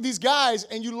 you look at these guys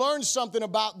and you learn something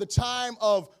about the time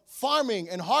of farming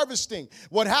and harvesting.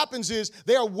 What happens is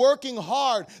they are working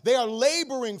hard. They are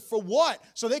laboring for what?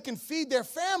 So they can feed their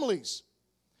families.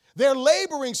 They're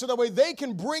laboring so that way they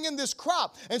can bring in this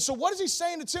crop. And so what is he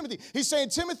saying to Timothy? He's saying,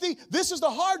 Timothy, this is the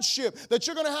hardship that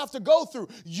you're going to have to go through.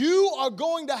 You are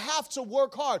going to have to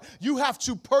work hard. You have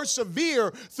to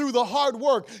persevere through the hard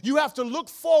work. You have to look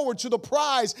forward to the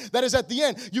prize that is at the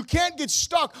end. You can't get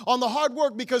stuck on the hard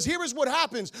work because here is what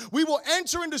happens. We will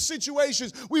enter into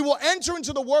situations. We will enter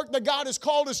into the work that God has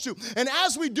called us to. And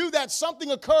as we do that,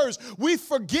 something occurs. We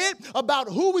forget about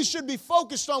who we should be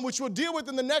focused on, which we'll deal with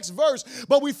in the next verse,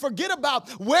 but we forget about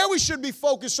where we should be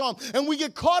focused on, and we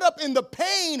get caught up in the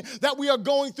pain that we are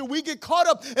going through. We get caught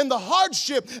up in the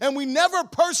hardship, and we never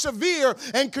persevere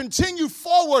and continue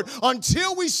forward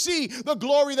until we see the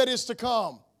glory that is to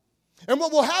come. And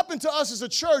what will happen to us as a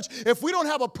church if we don't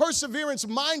have a perseverance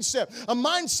mindset, a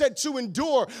mindset to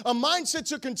endure, a mindset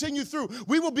to continue through?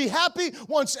 We will be happy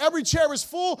once every chair is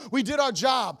full, we did our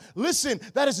job. Listen,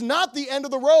 that is not the end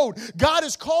of the road. God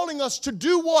is calling us to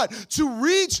do what? To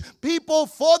reach people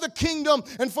for the kingdom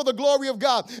and for the glory of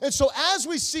God. And so as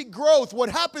we seek growth, what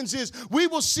happens is we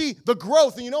will see the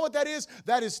growth. And you know what that is?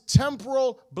 That is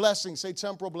temporal blessing. Say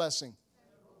temporal blessing.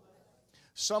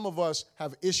 Some of us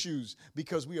have issues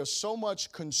because we are so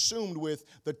much consumed with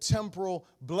the temporal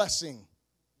blessing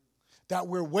that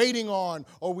we're waiting on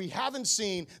or we haven't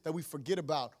seen that we forget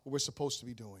about what we're supposed to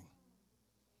be doing.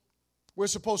 We're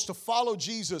supposed to follow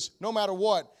Jesus no matter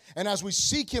what. And as we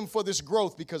seek him for this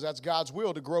growth, because that's God's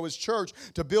will to grow his church,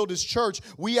 to build his church,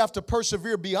 we have to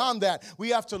persevere beyond that. We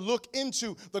have to look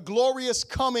into the glorious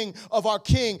coming of our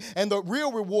King and the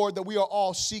real reward that we are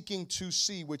all seeking to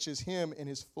see, which is him in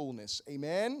his fullness.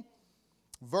 Amen.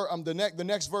 The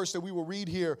next verse that we will read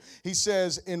here, he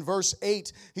says in verse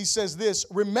 8, he says this,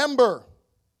 remember,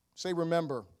 say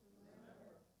remember.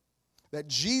 That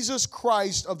Jesus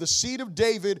Christ of the seed of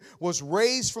David was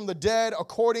raised from the dead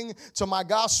according to my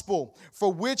gospel,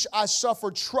 for which I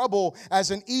suffered trouble as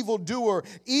an evildoer,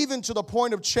 even to the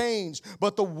point of change.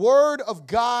 But the word of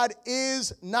God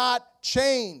is not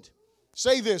chained.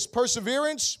 Say this,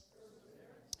 perseverance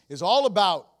is all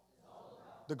about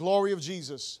the glory of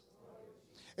Jesus.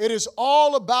 It is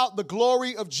all about the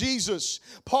glory of Jesus.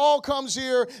 Paul comes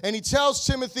here and he tells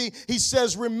Timothy, he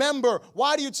says, remember.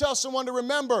 Why do you tell someone to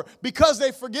remember? Because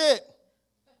they forget.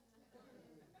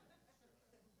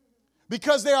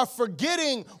 Because they are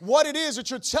forgetting what it is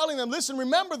that you're telling them. Listen,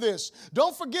 remember this.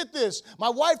 Don't forget this. My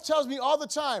wife tells me all the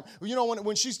time, you know,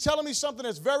 when she's telling me something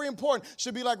that's very important,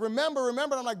 she'll be like, remember. And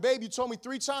I'm like, babe, you told me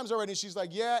 3 times already. And she's like,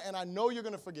 yeah, and I know you're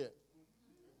going to forget.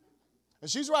 And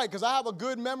she's right, because I have a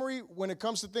good memory when it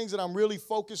comes to things that I'm really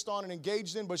focused on and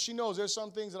engaged in. But she knows there's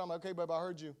some things that I'm like, okay, babe, I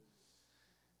heard you.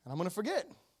 And I'm going to forget.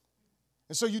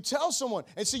 And so you tell someone.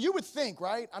 And so you would think,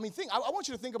 right? I want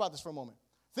you to think about this for a moment.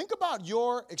 Think about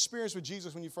your experience with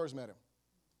Jesus when you first met him.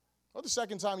 Or the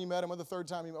second time you met him, or the third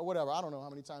time you met, whatever. I don't know how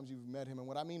many times you've met him. And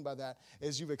what I mean by that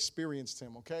is you've experienced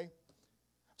him, okay?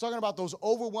 I'm talking about those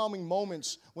overwhelming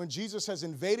moments when Jesus has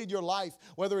invaded your life,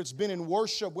 whether it's been in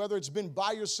worship, whether it's been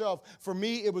by yourself. For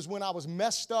me, it was when I was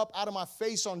messed up out of my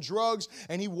face on drugs,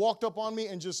 and he walked up on me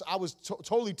and I was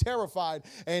totally terrified,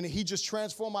 and he just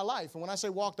transformed my life. And when I say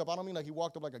walked up, I don't mean like he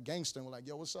walked up like a gangster and was like,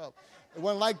 yo, what's up? It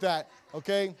wasn't like that,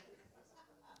 okay?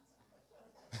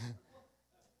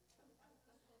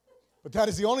 But that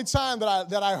is the only time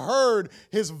that I heard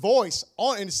his voice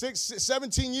in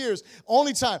 17 years.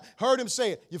 Only time. Heard him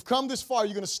say it. You've come this far.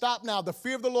 You're going to stop now. The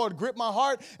fear of the Lord gripped my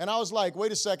heart. And I was like,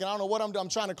 wait a second. I don't know what I'm doing. I'm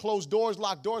trying to close doors,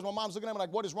 lock doors. My mom's looking at me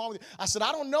like, what is wrong with you? I said,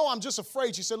 I don't know. I'm just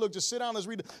afraid. She said, look, just sit down. Let's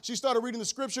read. She started reading the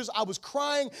scriptures. I was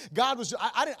crying. God was,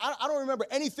 I don't remember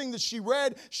anything that she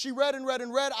read. She read and read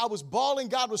and read. I was bawling.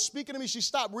 God was speaking to me. She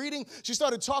stopped reading. She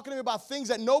started talking to me about things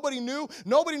that nobody knew.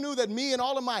 Nobody knew that me and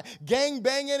all of my gang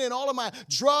banging and all of my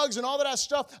drugs and all of that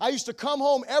stuff. I used to come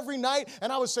home every night and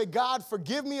I would say, God,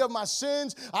 forgive me of my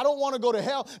sins. I don't want to go to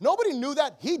hell. Nobody knew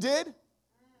that. He did.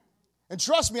 And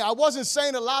trust me, I wasn't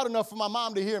saying it loud enough for my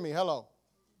mom to hear me. Hello.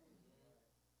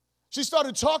 She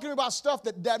started talking about stuff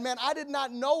that man, I did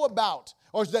not know about,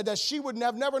 or that she would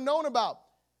have never known about.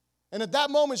 And at that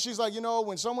moment, she's like,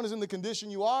 when someone is in the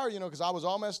condition you are, because I was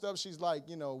all messed up, she's like,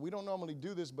 we don't normally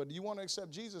do this, but do you want to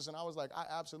accept Jesus? And I was like, I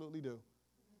absolutely do.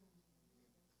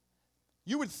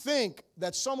 You would think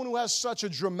that someone who has such a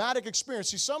dramatic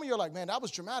experience, see, some of you are like, man, that was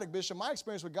dramatic, Bishop. My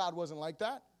experience with God wasn't like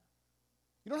that.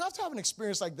 You don't have to have an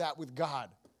experience like that with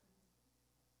God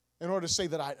in order to say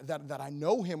that I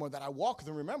know him or that I walk with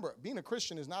him. Remember, being a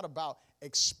Christian is not about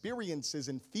experiences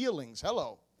and feelings.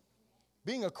 Hello.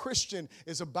 Being a Christian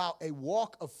is about a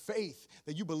walk of faith,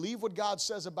 that you believe what God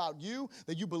says about you,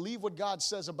 that you believe what God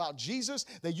says about Jesus,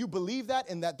 that you believe that,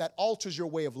 and that alters your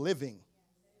way of living.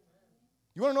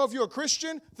 You want to know if you're a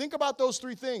Christian? Think about those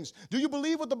three things. Do you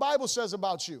believe what the Bible says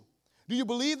about you? Do you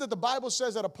believe that the Bible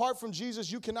says that apart from Jesus,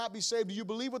 you cannot be saved? Do you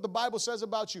believe what the Bible says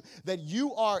about you? That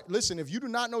you are, listen, if you do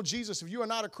not know Jesus, if you are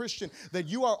not a Christian, that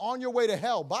you are on your way to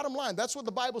hell. Bottom line, that's what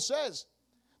the Bible says.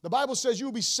 The Bible says you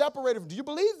will be separated. Do you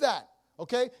believe that?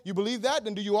 Okay, you believe that?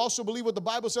 Then do you also believe what the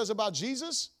Bible says about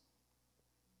Jesus?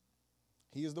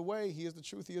 He is the way, he is the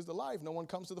truth, he is the life. No one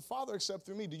comes to the Father except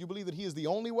through me. Do you believe that he is the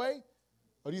only way?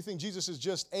 Or do you think Jesus is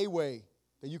just a way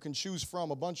that you can choose from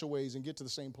a bunch of ways and get to the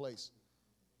same place?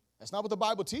 That's not what the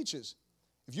Bible teaches.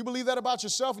 If you believe that about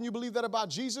yourself and you believe that about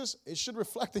Jesus, it should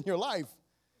reflect in your life.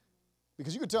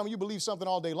 Because you can tell me you believe something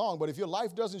all day long, but if your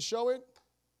life doesn't show it,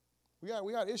 we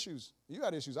got issues. You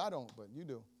got issues. I don't, but you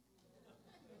do.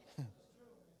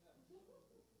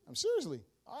 I'm seriously.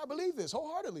 I believe this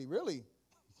wholeheartedly, really.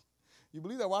 You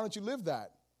believe that? Why don't you live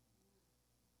that?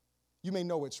 You may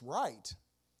know it's right.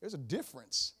 There's a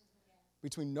difference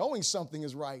between knowing something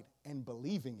is right and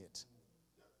believing it.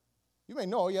 You may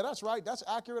know, yeah, that's right, that's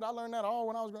accurate. I learned that all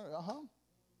when I was growing up.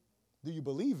 Do you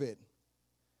believe it?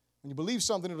 When you believe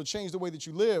something, it'll change the way that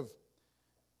you live.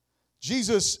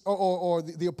 Jesus or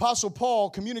the Apostle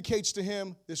Paul communicates to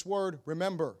him this word,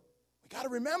 remember. We got to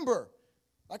remember.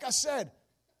 Like I said,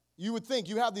 you would think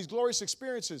you have these glorious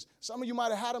experiences. Some of you might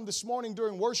have had them this morning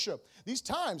during worship. These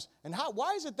times, and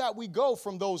why is it that we go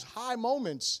from those high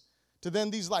moments to then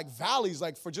these like valleys,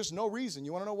 like for just no reason?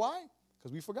 You want to know why?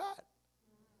 Because we forgot.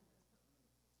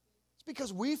 It's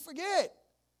because we forget.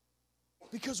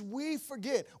 Because we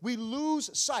forget. We lose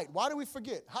sight. Why do we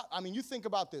forget? You think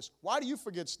about this. Why do you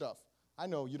forget stuff? I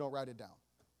know you don't write it down.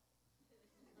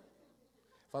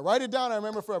 If I write it down, I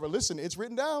remember forever. Listen, it's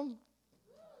written down.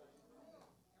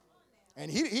 And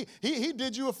he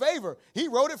did you a favor. He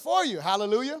wrote it for you.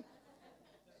 Hallelujah.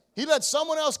 He let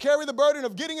someone else carry the burden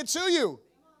of getting it to you.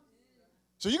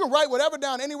 So you can write whatever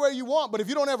down anywhere you want, but if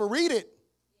you don't ever read it,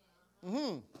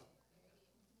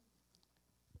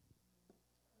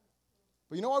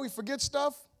 But you know why we forget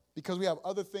stuff? Because we have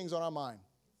other things on our mind.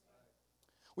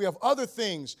 We have other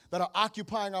things that are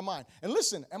occupying our mind. And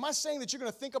listen, am I saying that you're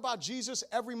going to think about Jesus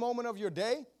every moment of your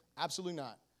day? Absolutely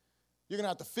not. You're going to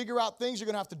have to figure out things. You're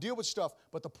going to have to deal with stuff.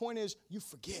 But the point is, you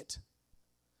forget.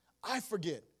 I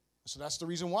forget. So that's the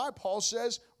reason why Paul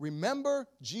says, remember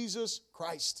Jesus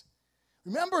Christ.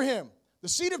 Remember him, the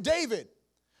seed of David.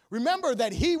 Remember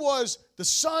that he was the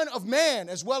Son of Man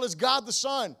as well as God the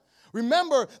Son.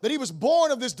 Remember that he was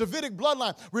born of this Davidic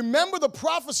bloodline. Remember the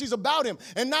prophecies about him.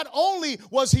 And not only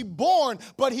was he born,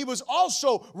 but he was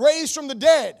also raised from the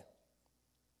dead.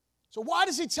 So why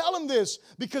does he tell him this?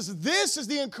 Because this is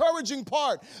the encouraging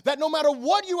part, that no matter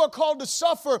what you are called to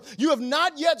suffer, you have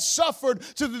not yet suffered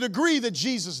to the degree that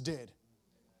Jesus did.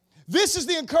 This is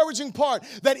the encouraging part,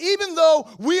 that even though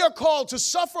we are called to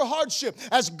suffer hardship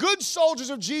as good soldiers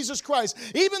of Jesus Christ,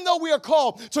 even though we are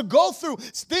called to go through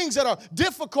things that are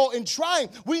difficult and trying,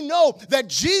 we know that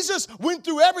Jesus went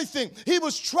through everything. He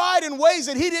was tried in ways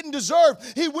that he didn't deserve.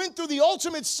 He went through the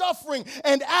ultimate suffering,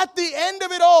 and at the end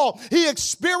of it all, he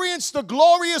experienced the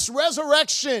glorious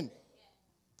resurrection.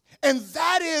 And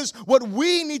that is what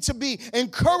we need to be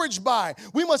encouraged by.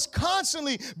 We must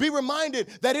constantly be reminded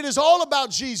that it is all about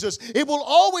Jesus. It will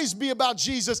always be about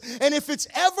Jesus. And if it's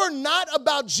ever not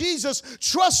about Jesus,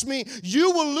 trust me, you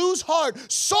will lose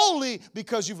heart solely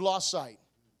because you've lost sight.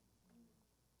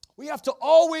 We have to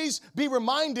always be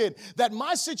reminded that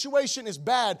my situation is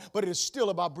bad, but it is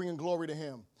still about bringing glory to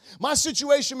him. My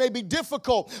situation may be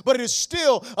difficult, but it is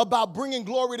still about bringing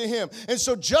glory to him. And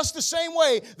so just the same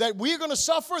way that we're going to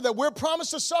suffer, that we're promised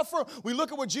to suffer, we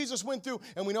look at what Jesus went through,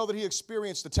 and we know that he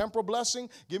experienced the temporal blessing.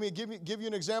 Give you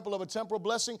an example of a temporal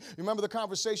blessing. You remember the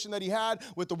conversation that he had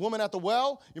with the woman at the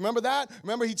well? You remember that?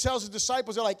 Remember he tells his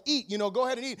disciples, they're like, eat, go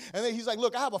ahead and eat. And then he's like,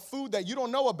 look, I have a food that you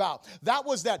don't know about. That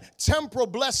was that temporal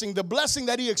blessing, the blessing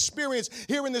that he experienced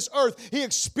here in this earth. He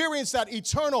experienced that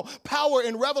eternal power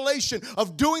and revelation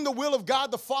of doing the will of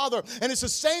God the Father. And it's the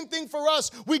same thing for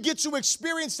us. We get to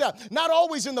experience that. Not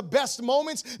always in the best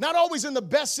moments, not always in the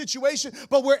best situation,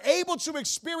 but we're able to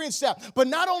experience that. But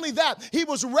not only that, he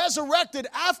was resurrected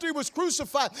after he was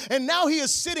crucified. And now he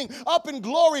is sitting up in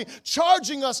glory,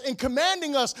 charging us and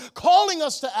commanding us, calling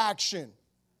us to action.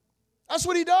 That's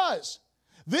what he does.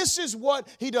 This is what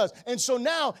he does. And so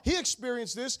now he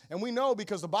experienced this, and we know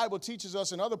because the Bible teaches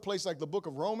us in other places like the book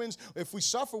of Romans, if we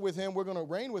suffer with him, we're going to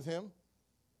reign with him.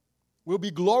 We'll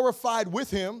be glorified with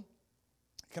him.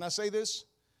 Can I say this?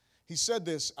 He said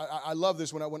this. I love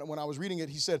this when I was reading it.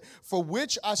 He said, for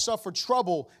which I suffer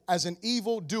trouble as an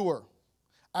evildoer.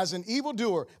 As an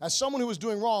evildoer, as someone who was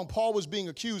doing wrong, Paul was being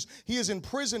accused. He is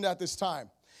imprisoned at this time.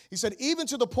 He said, even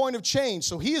to the point of change.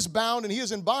 So he is bound and he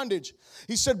is in bondage.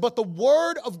 He said, but the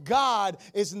word of God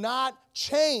is not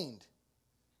chained.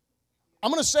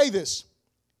 I'm going to say this.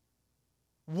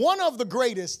 One of the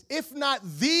greatest, if not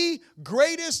the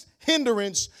greatest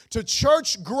hindrance to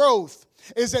church growth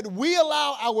is that we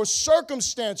allow our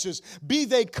circumstances, be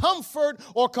they comfort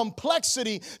or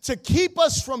complexity, to keep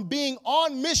us from being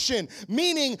on mission,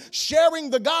 meaning sharing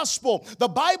the gospel. The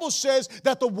Bible says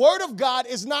that the word of God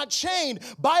is not chained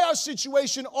by our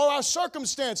situation or our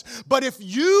circumstance. But if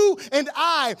you and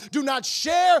I do not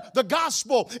share the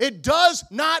gospel, it does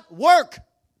not work.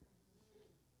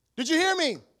 Did you hear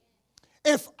me?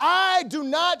 If I do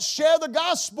not share the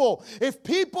gospel, if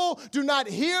people do not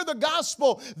hear the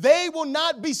gospel, they will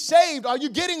not be saved. Are you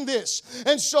getting this?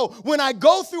 And so when I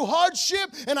go through hardship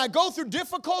and I go through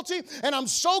difficulty and I'm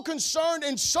so concerned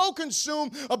and so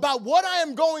consumed about what I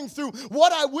am going through,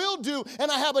 what I will do,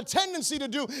 and I have a tendency to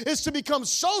do is to become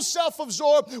so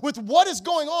self-absorbed with what is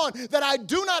going on that I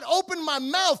do not open my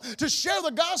mouth to share the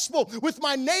gospel with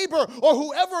my neighbor or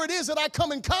whoever it is that I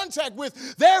come in contact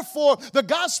with. Therefore, the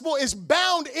gospel is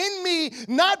bound in me,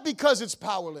 not because it's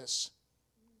powerless.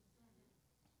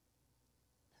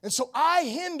 And so I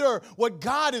hinder what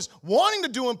God is wanting to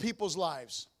do in people's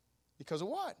lives. Because of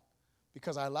what?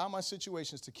 Because I allow my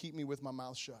situations to keep me with my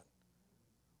mouth shut.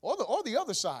 Or the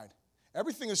other side.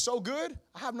 Everything is so good,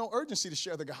 I have no urgency to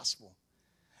share the gospel.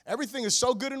 Everything is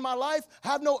so good in my life, I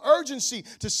have no urgency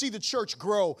to see the church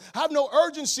grow. I have no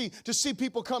urgency to see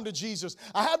people come to Jesus.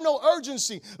 I have no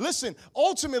urgency. Listen,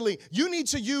 ultimately, you need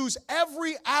to use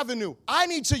every avenue. I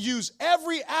need to use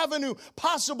every avenue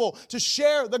possible to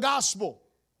share the gospel.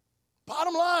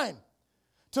 Bottom line,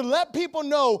 to let people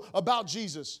know about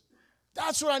Jesus.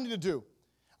 That's what I need to do.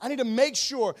 I need to make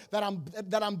sure that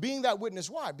I'm being that witness.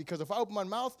 Why? Because if I open my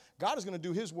mouth, God is going to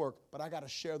do his work, but I got to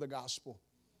share the gospel.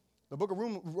 The book of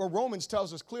Romans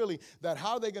tells us clearly that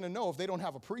how are they going to know if they don't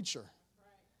have a preacher?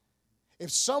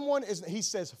 If someone is, he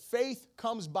says, faith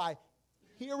comes by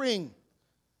hearing.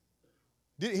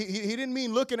 He didn't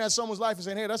mean looking at someone's life and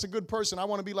saying, hey, that's a good person. I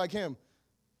want to be like him.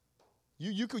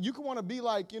 You could want to be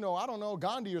like, I don't know,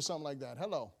 Gandhi or something like that.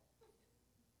 Hello.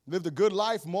 Lived a good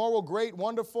life, moral, great,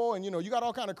 wonderful. And, you got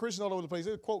all kind of Christians all over the place.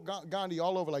 They quote Gandhi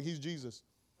all over like he's Jesus.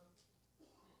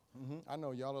 I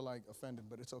know y'all are like offended,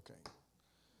 but it's okay.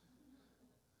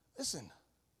 Listen,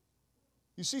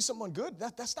 you see someone good,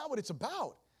 that's not what it's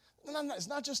about. It's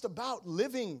not just about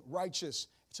living righteous.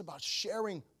 It's about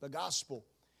sharing the gospel.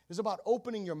 It's about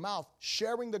opening your mouth,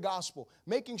 sharing the gospel,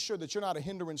 making sure that you're not a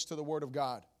hindrance to the word of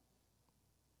God.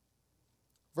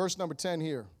 Verse number 10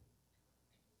 here.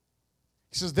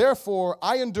 He says, therefore,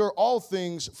 I endure all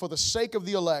things for the sake of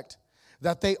the elect,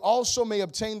 that they also may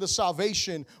obtain the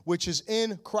salvation which is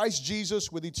in Christ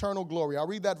Jesus with eternal glory. I'll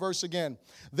read that verse again.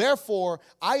 Therefore,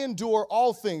 I endure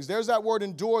all things. There's that word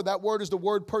endure. That word is the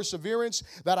word perseverance,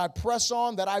 that I press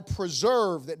on, that I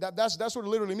preserve. That's what it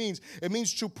literally means. It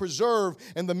means to preserve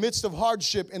in the midst of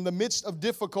hardship, in the midst of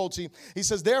difficulty. He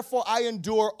says, therefore, I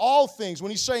endure all things.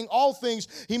 When he's saying all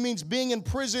things, he means being in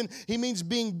prison. He means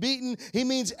being beaten. He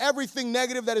means everything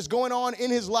negative that is going on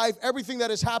in his life, everything that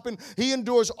has happened. He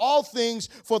endures all things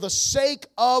for the sake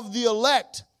of the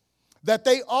elect, that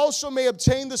they also may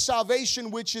obtain the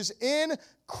salvation which is in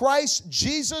Christ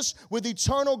Jesus with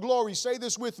eternal glory. Say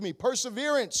this with me.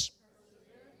 Perseverance.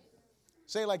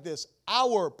 Say it like this.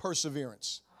 Our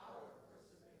perseverance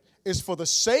is for the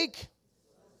sake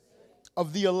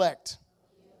of the elect.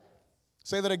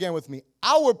 Say that again with me.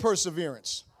 Our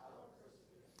perseverance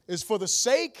is for the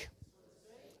sake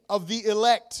of the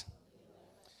elect.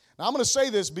 Now, I'm going to say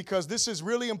this because this is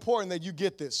really important that you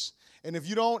get this. And if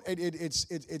you don't,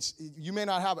 you may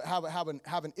not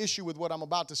have an issue with what I'm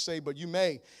about to say, but you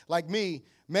may, like me,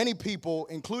 many people,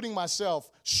 including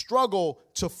myself, struggle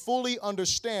to fully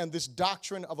understand this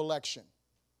doctrine of election.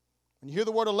 When you hear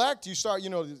the word elect, you start,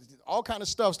 all kind of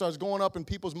stuff starts going up in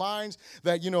people's minds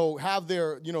that, have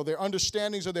their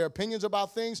understandings or their opinions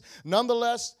about things.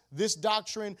 Nonetheless, this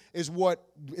doctrine is what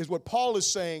Paul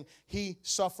is saying he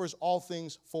suffers all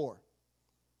things for.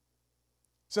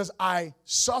 It says, I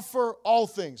suffer all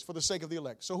things for the sake of the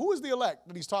elect. So who is the elect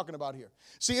that he's talking about here?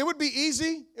 See, it would be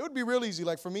easy. It would be real easy.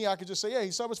 Like for me, I could just say, yeah, he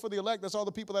suffers for the elect. That's all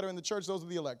the people that are in the church. Those are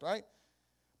the elect, right?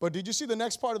 But did you see the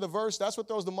next part of the verse? That's what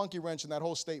throws the monkey wrench in that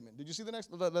whole statement. Did you see the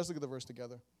next? Let's look at the verse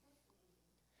together.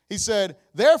 He said,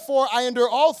 therefore, I endure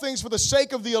all things for the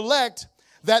sake of the elect,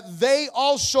 that they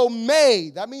also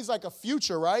may. That means like a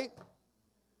future, right?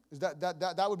 Is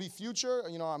that would be future?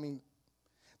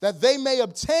 That they may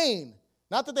obtain.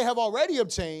 Not that they have already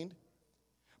obtained,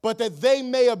 but that they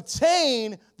may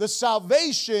obtain the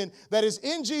salvation that is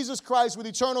in Jesus Christ with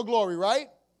eternal glory, right?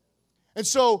 And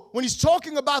so when he's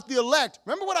talking about the elect,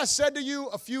 remember what I said to you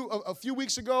a few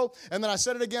weeks ago? And then I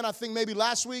said it again, I think maybe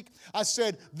last week. I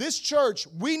said, this church,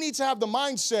 we need to have the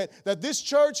mindset that this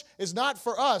church is not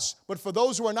for us, but for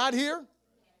those who are not here.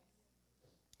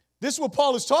 This is what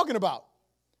Paul is talking about.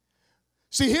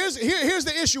 See, here's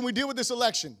the issue when we deal with this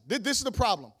election. This is the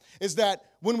problem, is that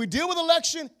when we deal with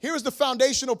election, here's the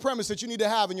foundational premise that you need to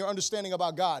have in your understanding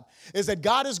about God, is that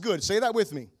God is good. Say that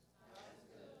with me.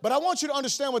 But I want you to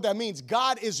understand what that means.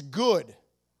 God is good.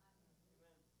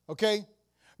 Okay?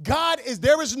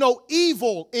 There is no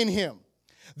evil in him.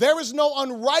 There is no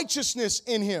unrighteousness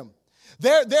in him.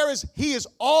 He is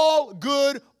all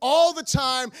good all the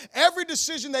time. Every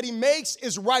decision that he makes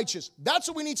is righteous. That's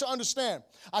what we need to understand.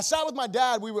 I sat with my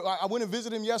dad. I went and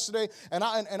visited him yesterday, and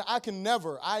I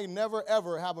never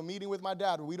ever have a meeting with my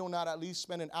dad where we do not at least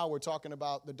spend an hour talking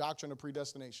about the doctrine of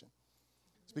predestination.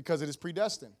 It's because it is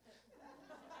predestined.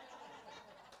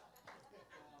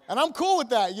 And I'm cool with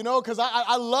that, because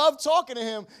I love talking to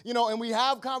him, and we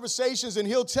have conversations, and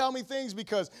he'll tell me things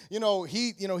because,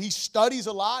 he studies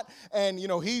a lot, and,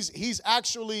 he's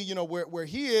actually, where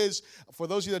he is, for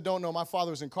those of you that don't know, my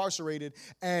father is incarcerated,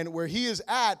 and where he is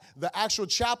at, the actual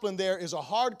chaplain there is a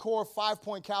hardcore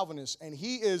 5-point Calvinist, and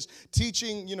he is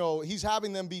teaching, he's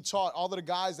having them be taught, all of the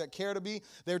guys that care to be,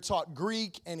 they're taught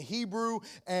Greek and Hebrew,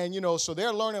 and, so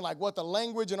they're learning, like, what the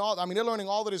language and all, they're learning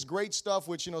all of this great stuff,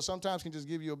 which, sometimes can just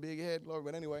give you a big head, Lord.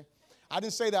 But anyway, I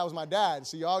didn't say that was my dad.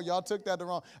 See, y'all took that the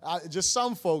wrong. Just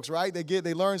some folks, right?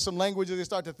 They learn some languages, they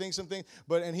start to think some things.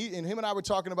 But him and I were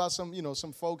talking about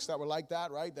some folks that were like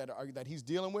that, right? That he's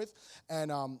dealing with,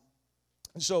 and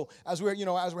so as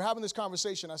we're having this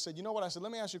conversation, I said, you know what? I said,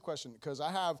 let me ask you a question, because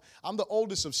I'm the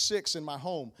oldest of 6 in my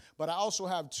home, but I also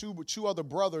have two other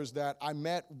brothers that I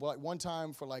met one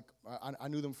time for I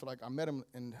knew them for I met them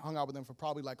and hung out with them for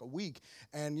probably like a week,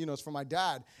 and it's from my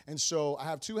dad, and so I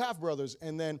have 2 half brothers,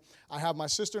 and then I have my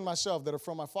sister and myself that are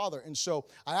from my father, and so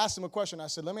I asked him a question. I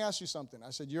said, let me ask you something. I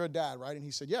said, you're a dad, right? And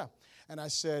he said, yeah, and I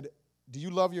said, do you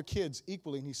love your kids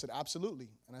equally? And he said, absolutely.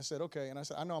 And I said, okay, and I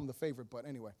said, I know I'm the favorite, but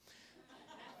anyway.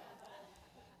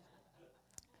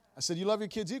 I said, you love your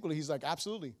kids equally? He's like,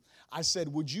 absolutely. I said,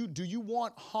 do you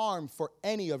want harm for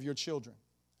any of your children?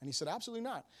 And he said, absolutely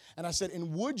not. And I said,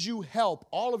 and would you help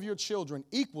all of your children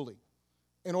equally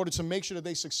in order to make sure that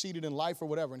they succeeded in life or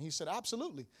whatever? And he said,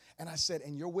 absolutely. And I said,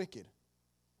 and you're wicked.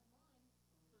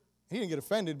 He didn't get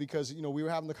offended because, we were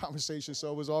having the conversation,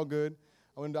 so it was all good.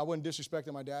 I wasn't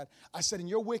disrespecting my dad. I said, and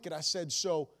you're wicked. I said,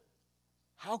 so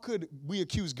how could we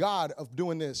accuse God of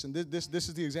doing this? And this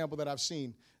is the example that I've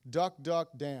seen. Duck, duck,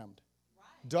 damned.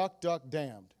 Duck, duck,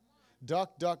 damned.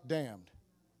 Duck, duck, damned.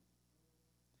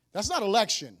 That's not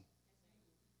election.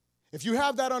 If you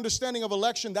have that understanding of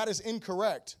election, that is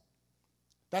incorrect.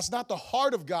 That's not the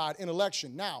heart of God in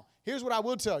election. Now, here's what I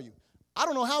will tell you. I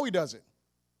don't know how he does it.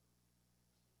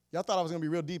 Y'all thought I was going to be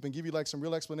real deep and give you like some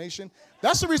real explanation?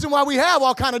 That's the reason why we have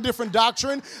all kind of different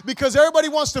doctrine, because everybody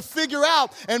wants to figure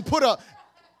out and put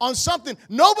on something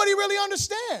nobody really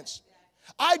understands.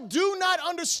 I do not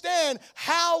understand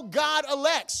how God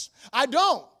elects. I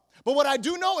don't. But what I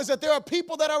do know is that there are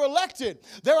people that are elected.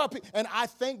 And I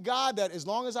thank God that as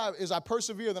long as I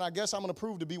persevere, then I guess I'm going to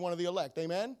prove to be one of the elect.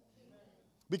 Amen?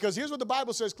 Because here's what the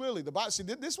Bible says clearly. See,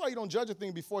 this is why you don't judge a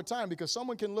thing before time, because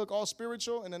someone can look all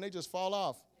spiritual and then they just fall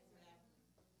off.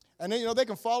 And then, they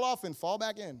can fall off and fall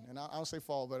back in. And I don't say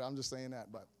fall, but I'm just saying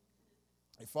that. But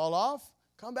they fall off,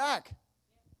 come back.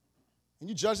 And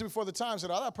you judge it before the time, said,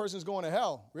 oh, that person's going to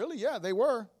hell. Really? Yeah, they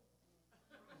were.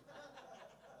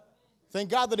 Thank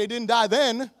God that they didn't die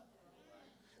then.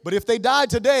 But if they died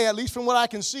today, at least from what I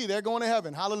can see, they're going to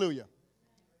heaven. Hallelujah.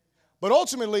 But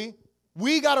ultimately,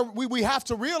 we have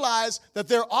to realize that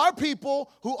there are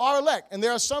people who are elect, and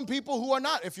there are some people who are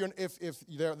not. If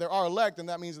there are elect, then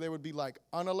that means they would be like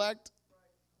unelect.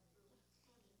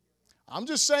 I'm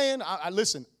just saying.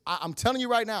 Listen. I'm telling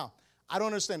you right now. I don't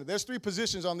understand it. There's 3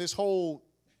 positions on this whole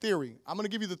theory. I'm going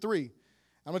to give you the 3.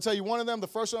 I'm going to tell you one of them. The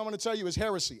first one I'm going to tell you is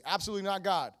heresy. Absolutely not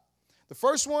God. The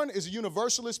first one is a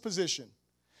universalist position.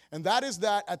 And that is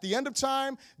that at the end of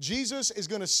time, Jesus is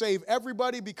going to save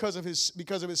everybody because of his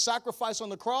sacrifice on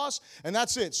the cross, and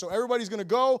that's it. So everybody's going to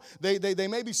go. They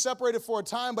may be separated for a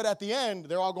time, but at the end,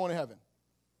 they're all going to heaven.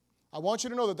 I want you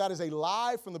to know that that is a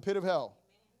lie from the pit of hell.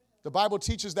 The Bible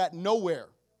teaches that nowhere.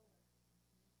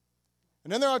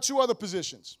 And then there are 2 other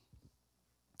positions.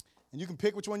 And you can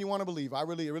pick which one you want to believe. It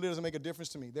really doesn't make a difference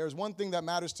to me. There's one thing that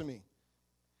matters to me.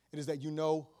 It is that you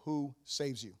know who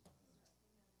saves you.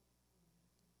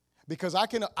 Because I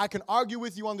can argue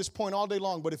with you on this point all day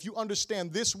long, but if you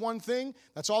understand this one thing,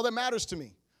 that's all that matters to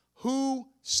me. Who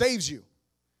saves you?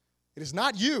 It is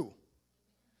not you.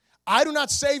 I do not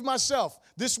save myself.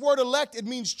 This word elect, it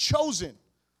means chosen.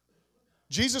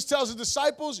 Jesus tells his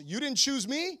disciples, you didn't choose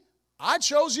me, I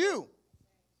chose you.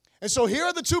 And so here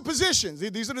are the 2 positions.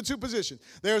 These are the 2 positions.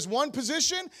 There's one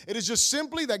position. It is just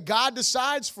simply that God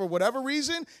decides for whatever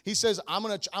reason. He says, I'm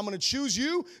going to choose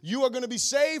you. You are going to be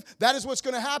saved. That is what's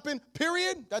going to happen,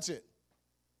 period. That's it.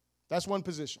 That's one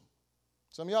position.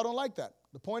 Some of y'all don't like that.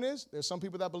 The point is, there's some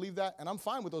people that believe that, and I'm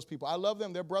fine with those people. I love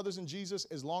them. They're brothers in Jesus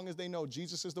as long as they know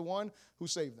Jesus is the one who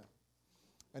saved them.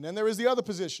 And then there is the other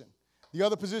position. The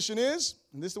other position is,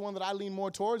 and this is the one that I lean more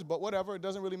towards, but whatever, it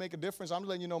doesn't really make a difference. I'm just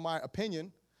letting you know my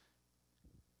opinion.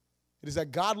 It is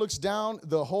that God looks down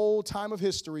the whole time of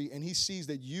history and he sees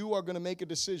that you are going to make a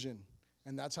decision,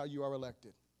 and that's how you are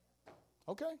elected.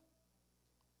 Okay.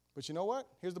 But you know what?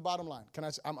 Here's the bottom line.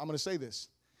 I'm going to say this.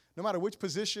 No matter which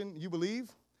position you believe,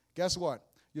 guess what?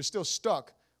 You're still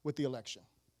stuck with the election.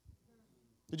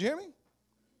 Did you hear me?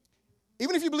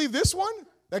 Even if you believe this one,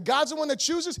 that God's the one that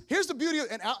chooses, here's the beauty,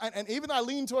 and even though I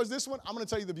lean towards this one, I'm going to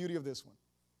tell you the beauty of this one.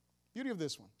 Beauty of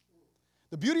this one.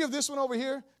 The beauty of this one over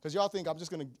here, because y'all think I'm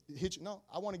just going to hit you. No,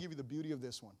 I want to give you the beauty of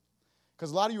this one.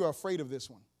 Because a lot of you are afraid of this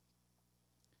one.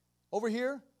 Over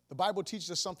here, the Bible teaches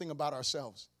us something about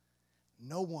ourselves.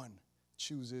 No one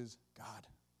chooses God.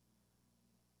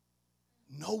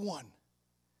 No one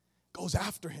goes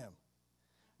after him.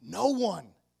 No one.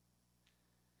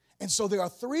 And so there are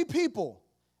 3 people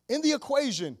in the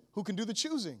equation who can do the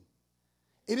choosing.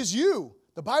 It is you.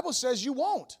 The Bible says you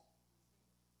won't.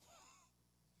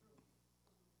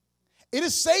 It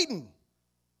is Satan.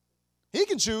 He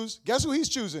can choose. Guess who he's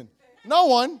choosing? No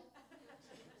one.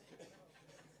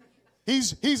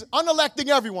 He's unelecting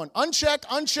everyone. Uncheck,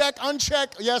 uncheck,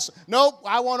 uncheck. Yes, nope,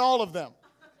 I want all of them.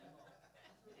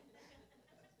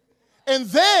 And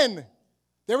then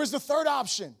there is the third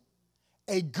option.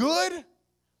 A good,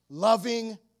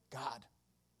 loving God.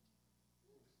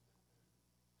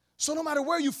 So no matter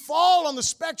where you fall on the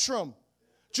spectrum,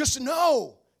 just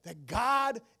know that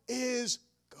God is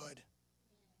good.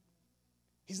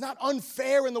 He's not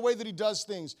unfair in the way that he does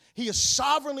things. He is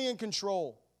sovereignly in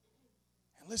control.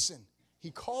 And listen, he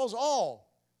calls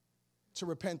all to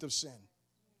repent of sin.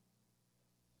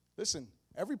 Listen,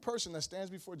 every person that stands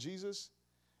before Jesus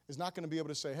is not going to be able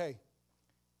to say, hey,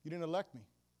 you didn't elect me.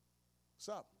 What's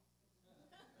up?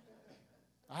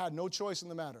 I had no choice in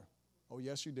the matter. Oh,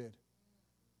 yes, you did.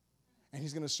 And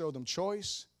he's going to show them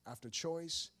choice after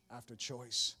choice after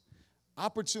choice.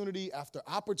 Opportunity after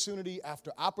opportunity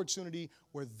after opportunity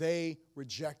where they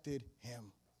rejected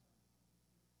him.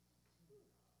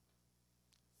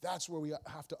 That's where we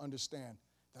have to understand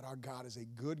that our God is a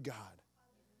good God.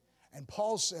 And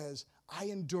Paul says, I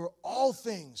endure all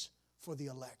things for the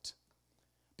elect,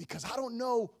 because I don't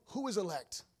know who is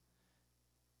elect.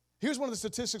 Here's one of the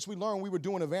statistics we learned when we were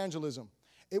doing evangelism.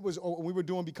 We were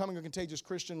doing Becoming a Contagious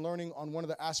Christian, learning on one of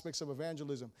the aspects of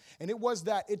evangelism. And it was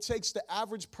that it takes the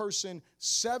average person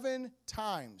 7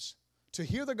 times to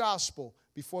hear the gospel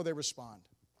before they respond.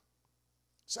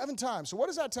 7 times. So what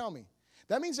does that tell me?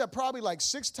 That means that probably like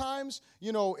 6 times,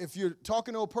 if you're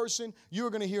talking to a person, you're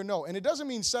going to hear no. And it doesn't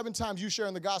mean 7 times you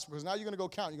sharing the gospel, because now you're going to go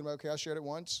count. You're going to be like, okay, I shared it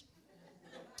once.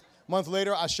 A month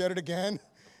later, I shared it again.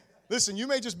 Listen, you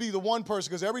may just be the one person,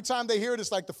 because every time they hear it,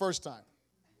 it's like the first time.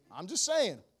 I'm just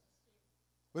saying.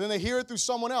 But then they hear it through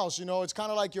someone else. It's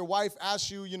kind of like your wife asks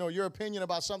you, your opinion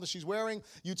about something she's wearing.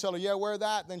 You tell her, yeah, wear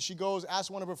that. Then she goes, asks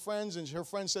one of her friends, and her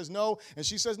friend says no. And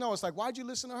she says no. It's like, why'd you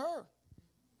listen to her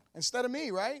instead of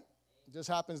me, right? It just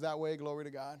happens that way. Glory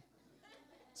to God.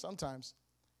 Sometimes.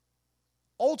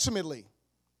 Ultimately,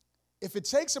 if it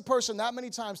takes a person that many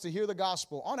times to hear the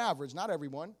gospel, on average, not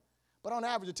everyone, but on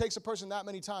average, it takes a person that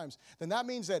many times, then that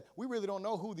means that we really don't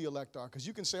know who the elect are. Because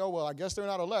you can say, oh, well, I guess they're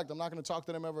not elect. I'm not going to talk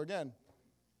to them ever again.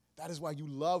 That is why you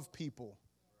love people.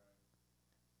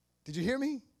 Did you hear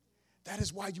me? That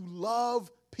is why you love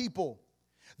people.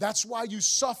 That's why you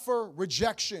suffer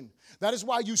rejection. That is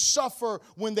why you suffer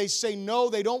when they say no,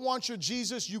 they don't want your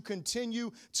Jesus. You continue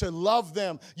to love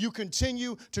them. You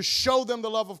continue to show them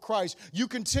the love of Christ. You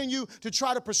continue to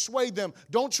try to persuade them.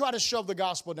 Don't try to shove the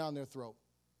gospel down their throat.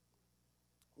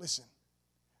 Listen,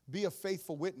 be a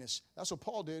faithful witness. That's what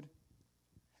Paul did.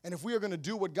 And if we are going to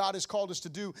do what God has called us to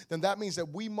do, then that means that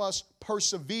we must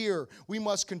persevere. We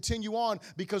must continue on,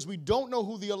 because we don't know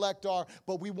who the elect are,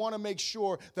 but we want to make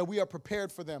sure that we are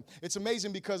prepared for them. It's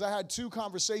amazing, because I had 2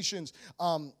 conversations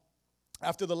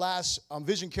after the last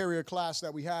Vision Carrier class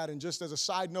that we had. And just as a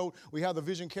side note, we have the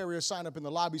Vision Carrier sign up in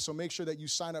the lobby, so make sure that you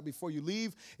sign up before you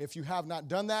leave if you have not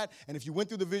done that. And if you went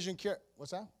through the Vision Carrier, what's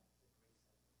that?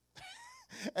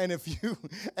 And if you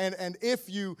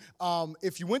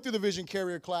went through the Vision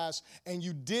Carrier class and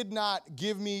you did not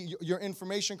give me your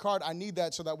information card, I need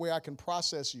that so that way I can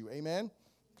process you. Amen?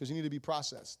 Because you need to be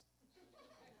processed.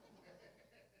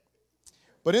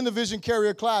 But in the Vision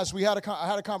Carrier class, I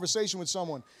had a conversation with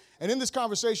someone. And in this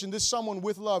conversation, this someone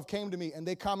with love came to me, and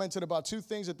they commented about 2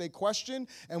 things that they questioned.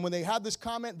 And when they had this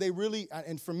comment, they really,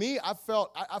 and for me, I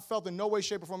felt in no way,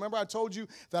 shape, or form. Remember I told you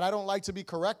that I don't like to be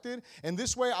corrected? And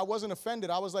this way, I wasn't offended.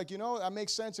 I was like, that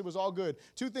makes sense. It was all good.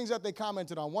 2 things that they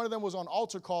commented on. One of them was on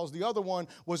altar calls. The other one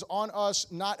was on us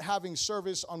not having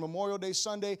service on Memorial Day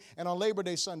Sunday and on Labor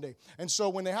Day Sunday. And so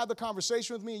when they had the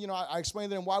conversation with me, I explained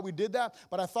to them why we did that,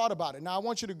 but I thought about it. Now, I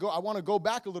want to go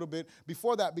back a little bit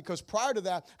before that, because prior to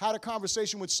that, I had a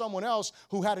conversation with someone else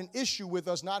who had an issue with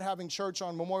us not having church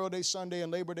on Memorial Day Sunday and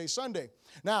Labor Day Sunday.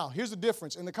 Now, here's the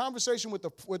difference. In the conversation with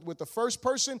the first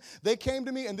person, they came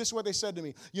to me, and this is what they said to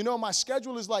me. My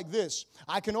schedule is like this.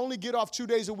 I can only get off 2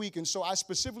 days a week, and so I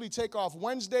specifically take off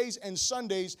Wednesdays and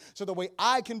Sundays so the way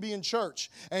I can be in church.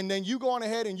 And then you go on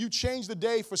ahead and you change the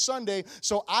day for Sunday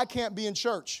so I can't be in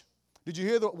church. Did you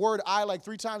hear the word I like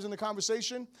 3 times in the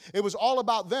conversation? It was all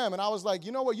about them. And I was like,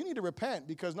 you know what? You need to repent,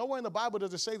 because nowhere in the Bible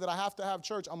does it say that I have to have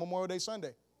church on Memorial Day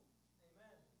Sunday.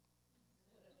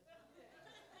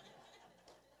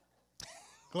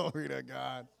 Amen. Glory to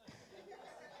God.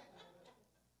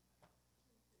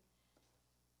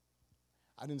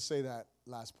 I didn't say that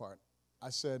last part. I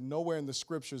said, nowhere in the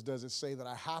scriptures does it say that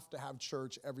I have to have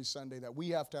church every Sunday, that we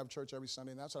have to have church every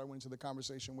Sunday. And that's what I went into the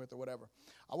conversation with, or whatever.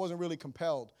 I wasn't really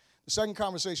compelled. The second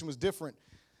conversation was different.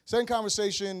 Second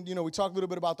conversation, we talked a little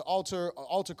bit about the altar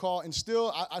call, and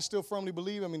I still firmly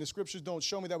believe, the scriptures don't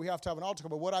show me that we have to have an altar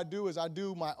call, but what I do is I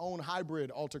do my own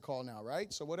hybrid altar call now,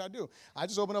 right? So what do? I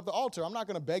just open up the altar. I'm not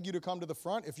going to beg you to come to the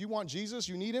front. If you want Jesus,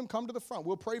 you need him, come to the front.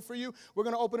 We'll pray for you. We're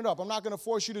going to open it up. I'm not going to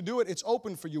force you to do it. It's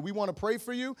open for you. We want to pray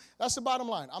for you. That's the bottom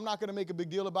line. I'm not going to make a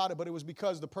big deal about it, but it was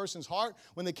because the person's heart,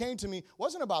 when they came to me,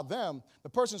 wasn't about them. The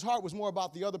person's heart was more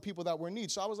about the other people that were in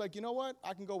need. So I was like, you know what?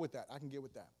 I can go with that. I can get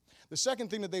with that. The second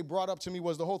thing that they brought up to me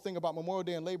was the whole thing about Memorial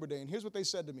Day and Labor Day. And here's what they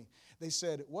said to me. They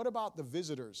said, what about the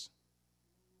visitors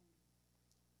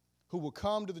who will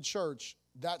come to the church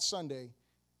that Sunday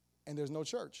and there's no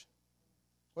church?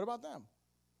 What about them?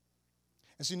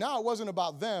 And see, now it wasn't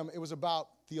about them. It was about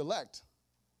the elect.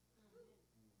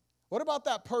 What about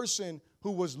that person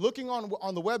who was looking on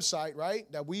the website,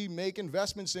 right, that we make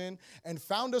investments in, and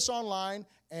found us online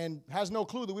and has no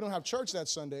clue that we don't have church that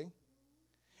Sunday?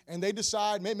 And they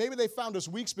decide, maybe they found us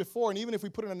weeks before, and even if we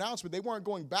put an announcement, they weren't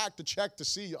going back to check to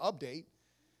see update.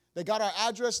 They got our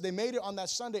address, they made it on that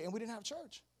Sunday, and we didn't have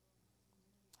church.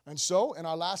 And so in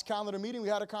our last calendar meeting, we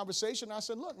had a conversation. And I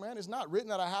said, look, man, it's not written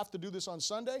that I have to do this on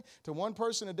Sunday. To one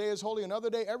person, a day is holy.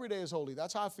 Another day, every day is holy.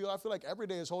 That's how I feel. I feel like every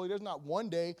day is holy. There's not one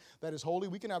day that is holy.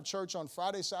 We can have church on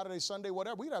Friday, Saturday, Sunday,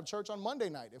 whatever. We could have church on Monday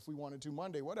night if we wanted to,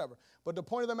 Monday, whatever. But the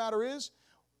point of the matter is,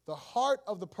 the heart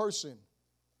of the person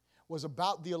was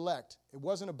about the elect. It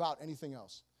wasn't about anything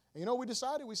else. And you know what we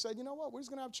decided? We said, you know what? We're just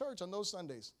going to have church on those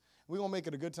Sundays. We're going to make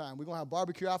it a good time. We're going to have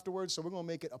barbecue afterwards, so we're going to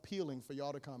make it appealing for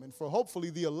y'all to come. And for hopefully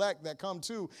the elect that come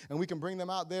too, and we can bring them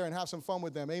out there and have some fun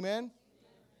with them. Amen?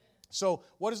 So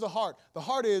what is the heart? The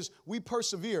heart is we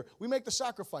persevere. We make the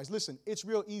sacrifice. Listen, it's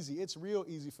real easy. It's real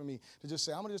easy for me to just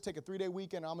say, I'm going to just take a 3-day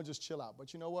weekend, and I'm going to just chill out.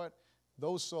 But you know what?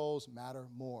 Those souls matter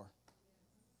more.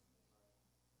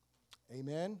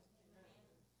 Amen?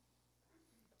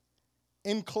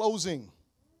 In closing,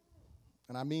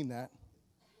 and I mean that,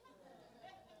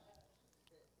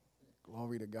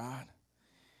 glory to God.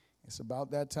 It's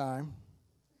about that time.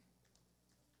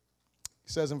 He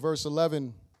says in verse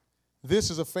 11,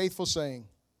 this is a faithful saying,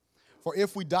 for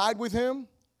if we died with him,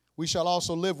 we shall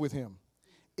also live with him.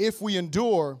 If we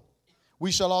endure,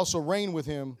 we shall also reign with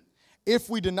him. If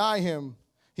we deny him,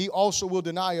 he also will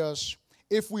deny us.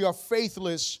 If we are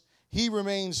faithless, he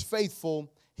remains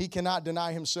faithful. He cannot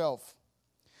deny himself.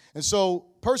 And so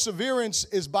perseverance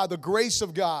is by the grace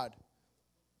of God.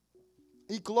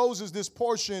 He closes this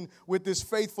portion with this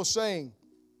faithful saying.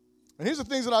 And here's the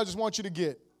things that I just want you to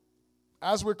get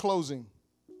as we're closing.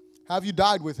 Have you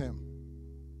died with him?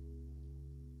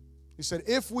 He said,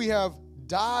 if we have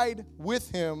died with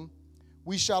him,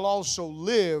 we shall also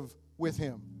live with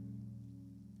him.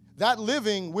 That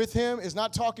living with him is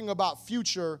not talking about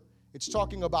future, it's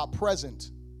talking about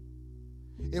present.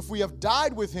 If we have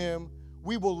died with him,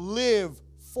 we will live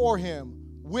for him,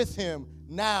 with him,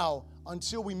 now,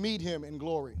 until we meet him in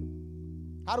glory.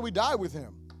 How do we die with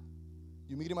him?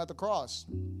 You meet him at the cross.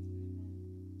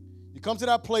 You come to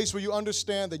that place where you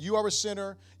understand that you are a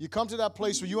sinner. You come to that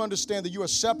place where you understand that you are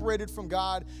separated from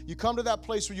God. You come to that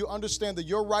place where you understand that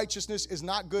your righteousness is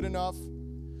not good enough.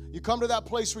 You come to that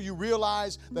place where you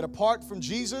realize that apart from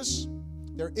Jesus,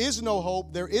 there is no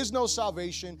hope. There is no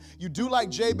salvation. You do like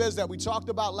Jabez that we talked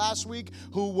about last week,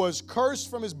 who was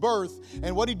cursed from his birth.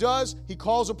 And what he does, he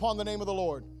calls upon the name of the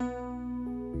Lord.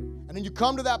 And then you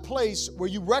come to that place where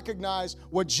you recognize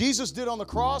what Jesus did on the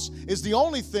cross is the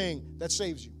only thing that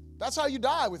saves you. That's how you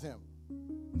die with him.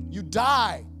 You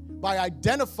die by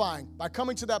identifying, by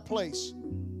coming to that place.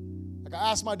 Like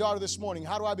I asked my daughter this morning,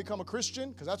 how do I become a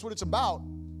Christian? Because that's what it's about.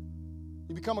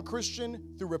 You become a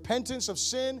Christian through repentance of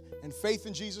sin and faith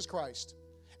in Jesus Christ.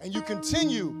 And you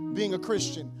continue being a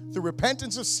Christian through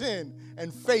repentance of sin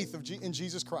and faith in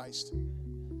Jesus Christ.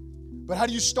 But how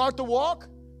do you start the walk?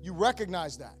 You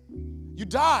recognize that. You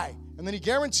die. And then he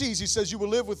guarantees, he says, you will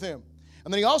live with him.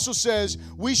 And then he also says,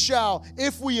 we shall,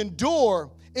 if we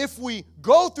endure, if we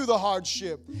go through the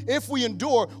hardship, if we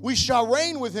endure, we shall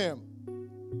reign with him.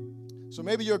 So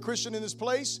maybe you're a Christian in this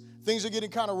place. Things are getting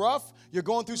kind of rough. You're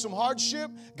going through some hardship.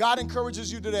 God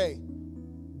encourages you today.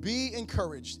 Be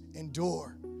encouraged.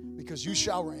 Endure, because you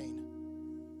shall reign.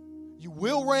 You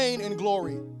will reign in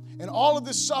glory. And all of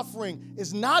this suffering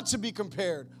is not to be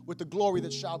compared with the glory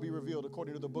that shall be revealed,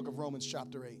 according to the book of Romans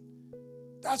chapter 8.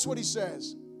 That's what he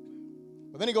says.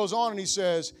 But then he goes on and he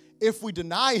says, if we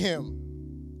deny him,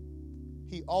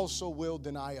 he also will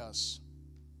deny us.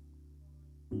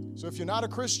 So if you're not a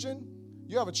Christian,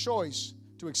 you have a choice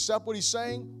to accept what he's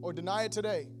saying or deny it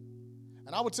today.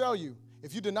 And I will tell you,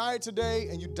 if you deny it today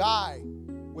and you die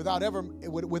without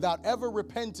ever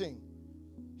repenting,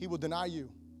 he will deny you.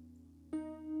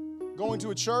 Going to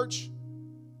a church,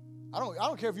 I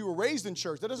don't care if you were raised in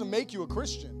church. That doesn't make you a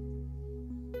Christian.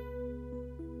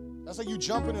 That's like you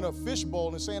jumping in a fish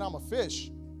bowl and saying, I'm a fish.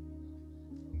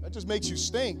 That just makes you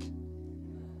stink.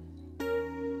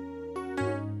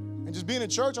 And just being in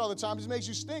church all the time just makes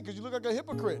you stink because you look like a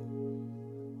hypocrite.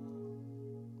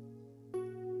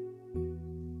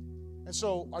 And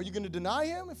so, are you going to deny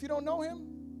him if you don't know him?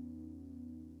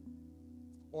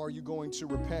 Or are you going to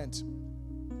repent?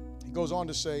 He goes on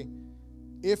to say,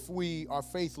 if we are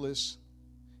faithless,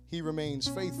 he remains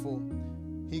faithful.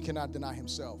 He cannot deny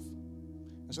himself.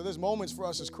 And so there's moments for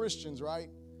us as Christians, right,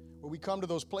 where we come to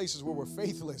those places where we're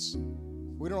faithless.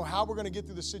 We don't know how we're going to get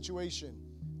through the situation.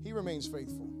 He remains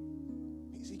faithful.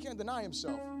 He can't deny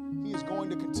himself. He is going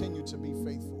to continue to be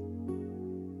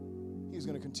faithful. He is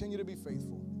going to continue to be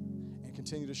faithful and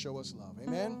continue to show us love.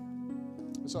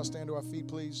 Amen? Let's all stand to our feet,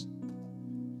 please.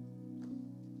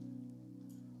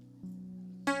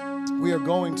 We are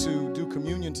going to do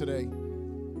communion today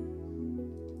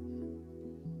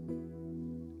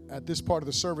at this part of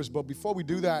the service. But before we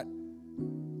do that,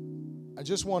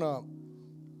 just want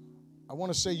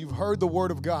to say you've heard the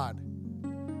word of God.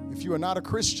 If you are not a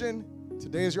Christian,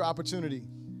 today is your opportunity.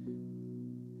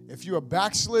 If you are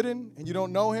backslidden and you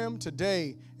don't know him,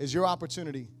 today is your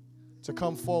opportunity to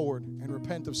come forward and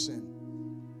repent of sin.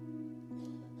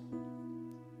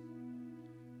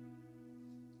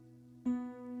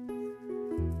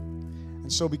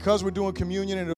 And so because we're doing communion and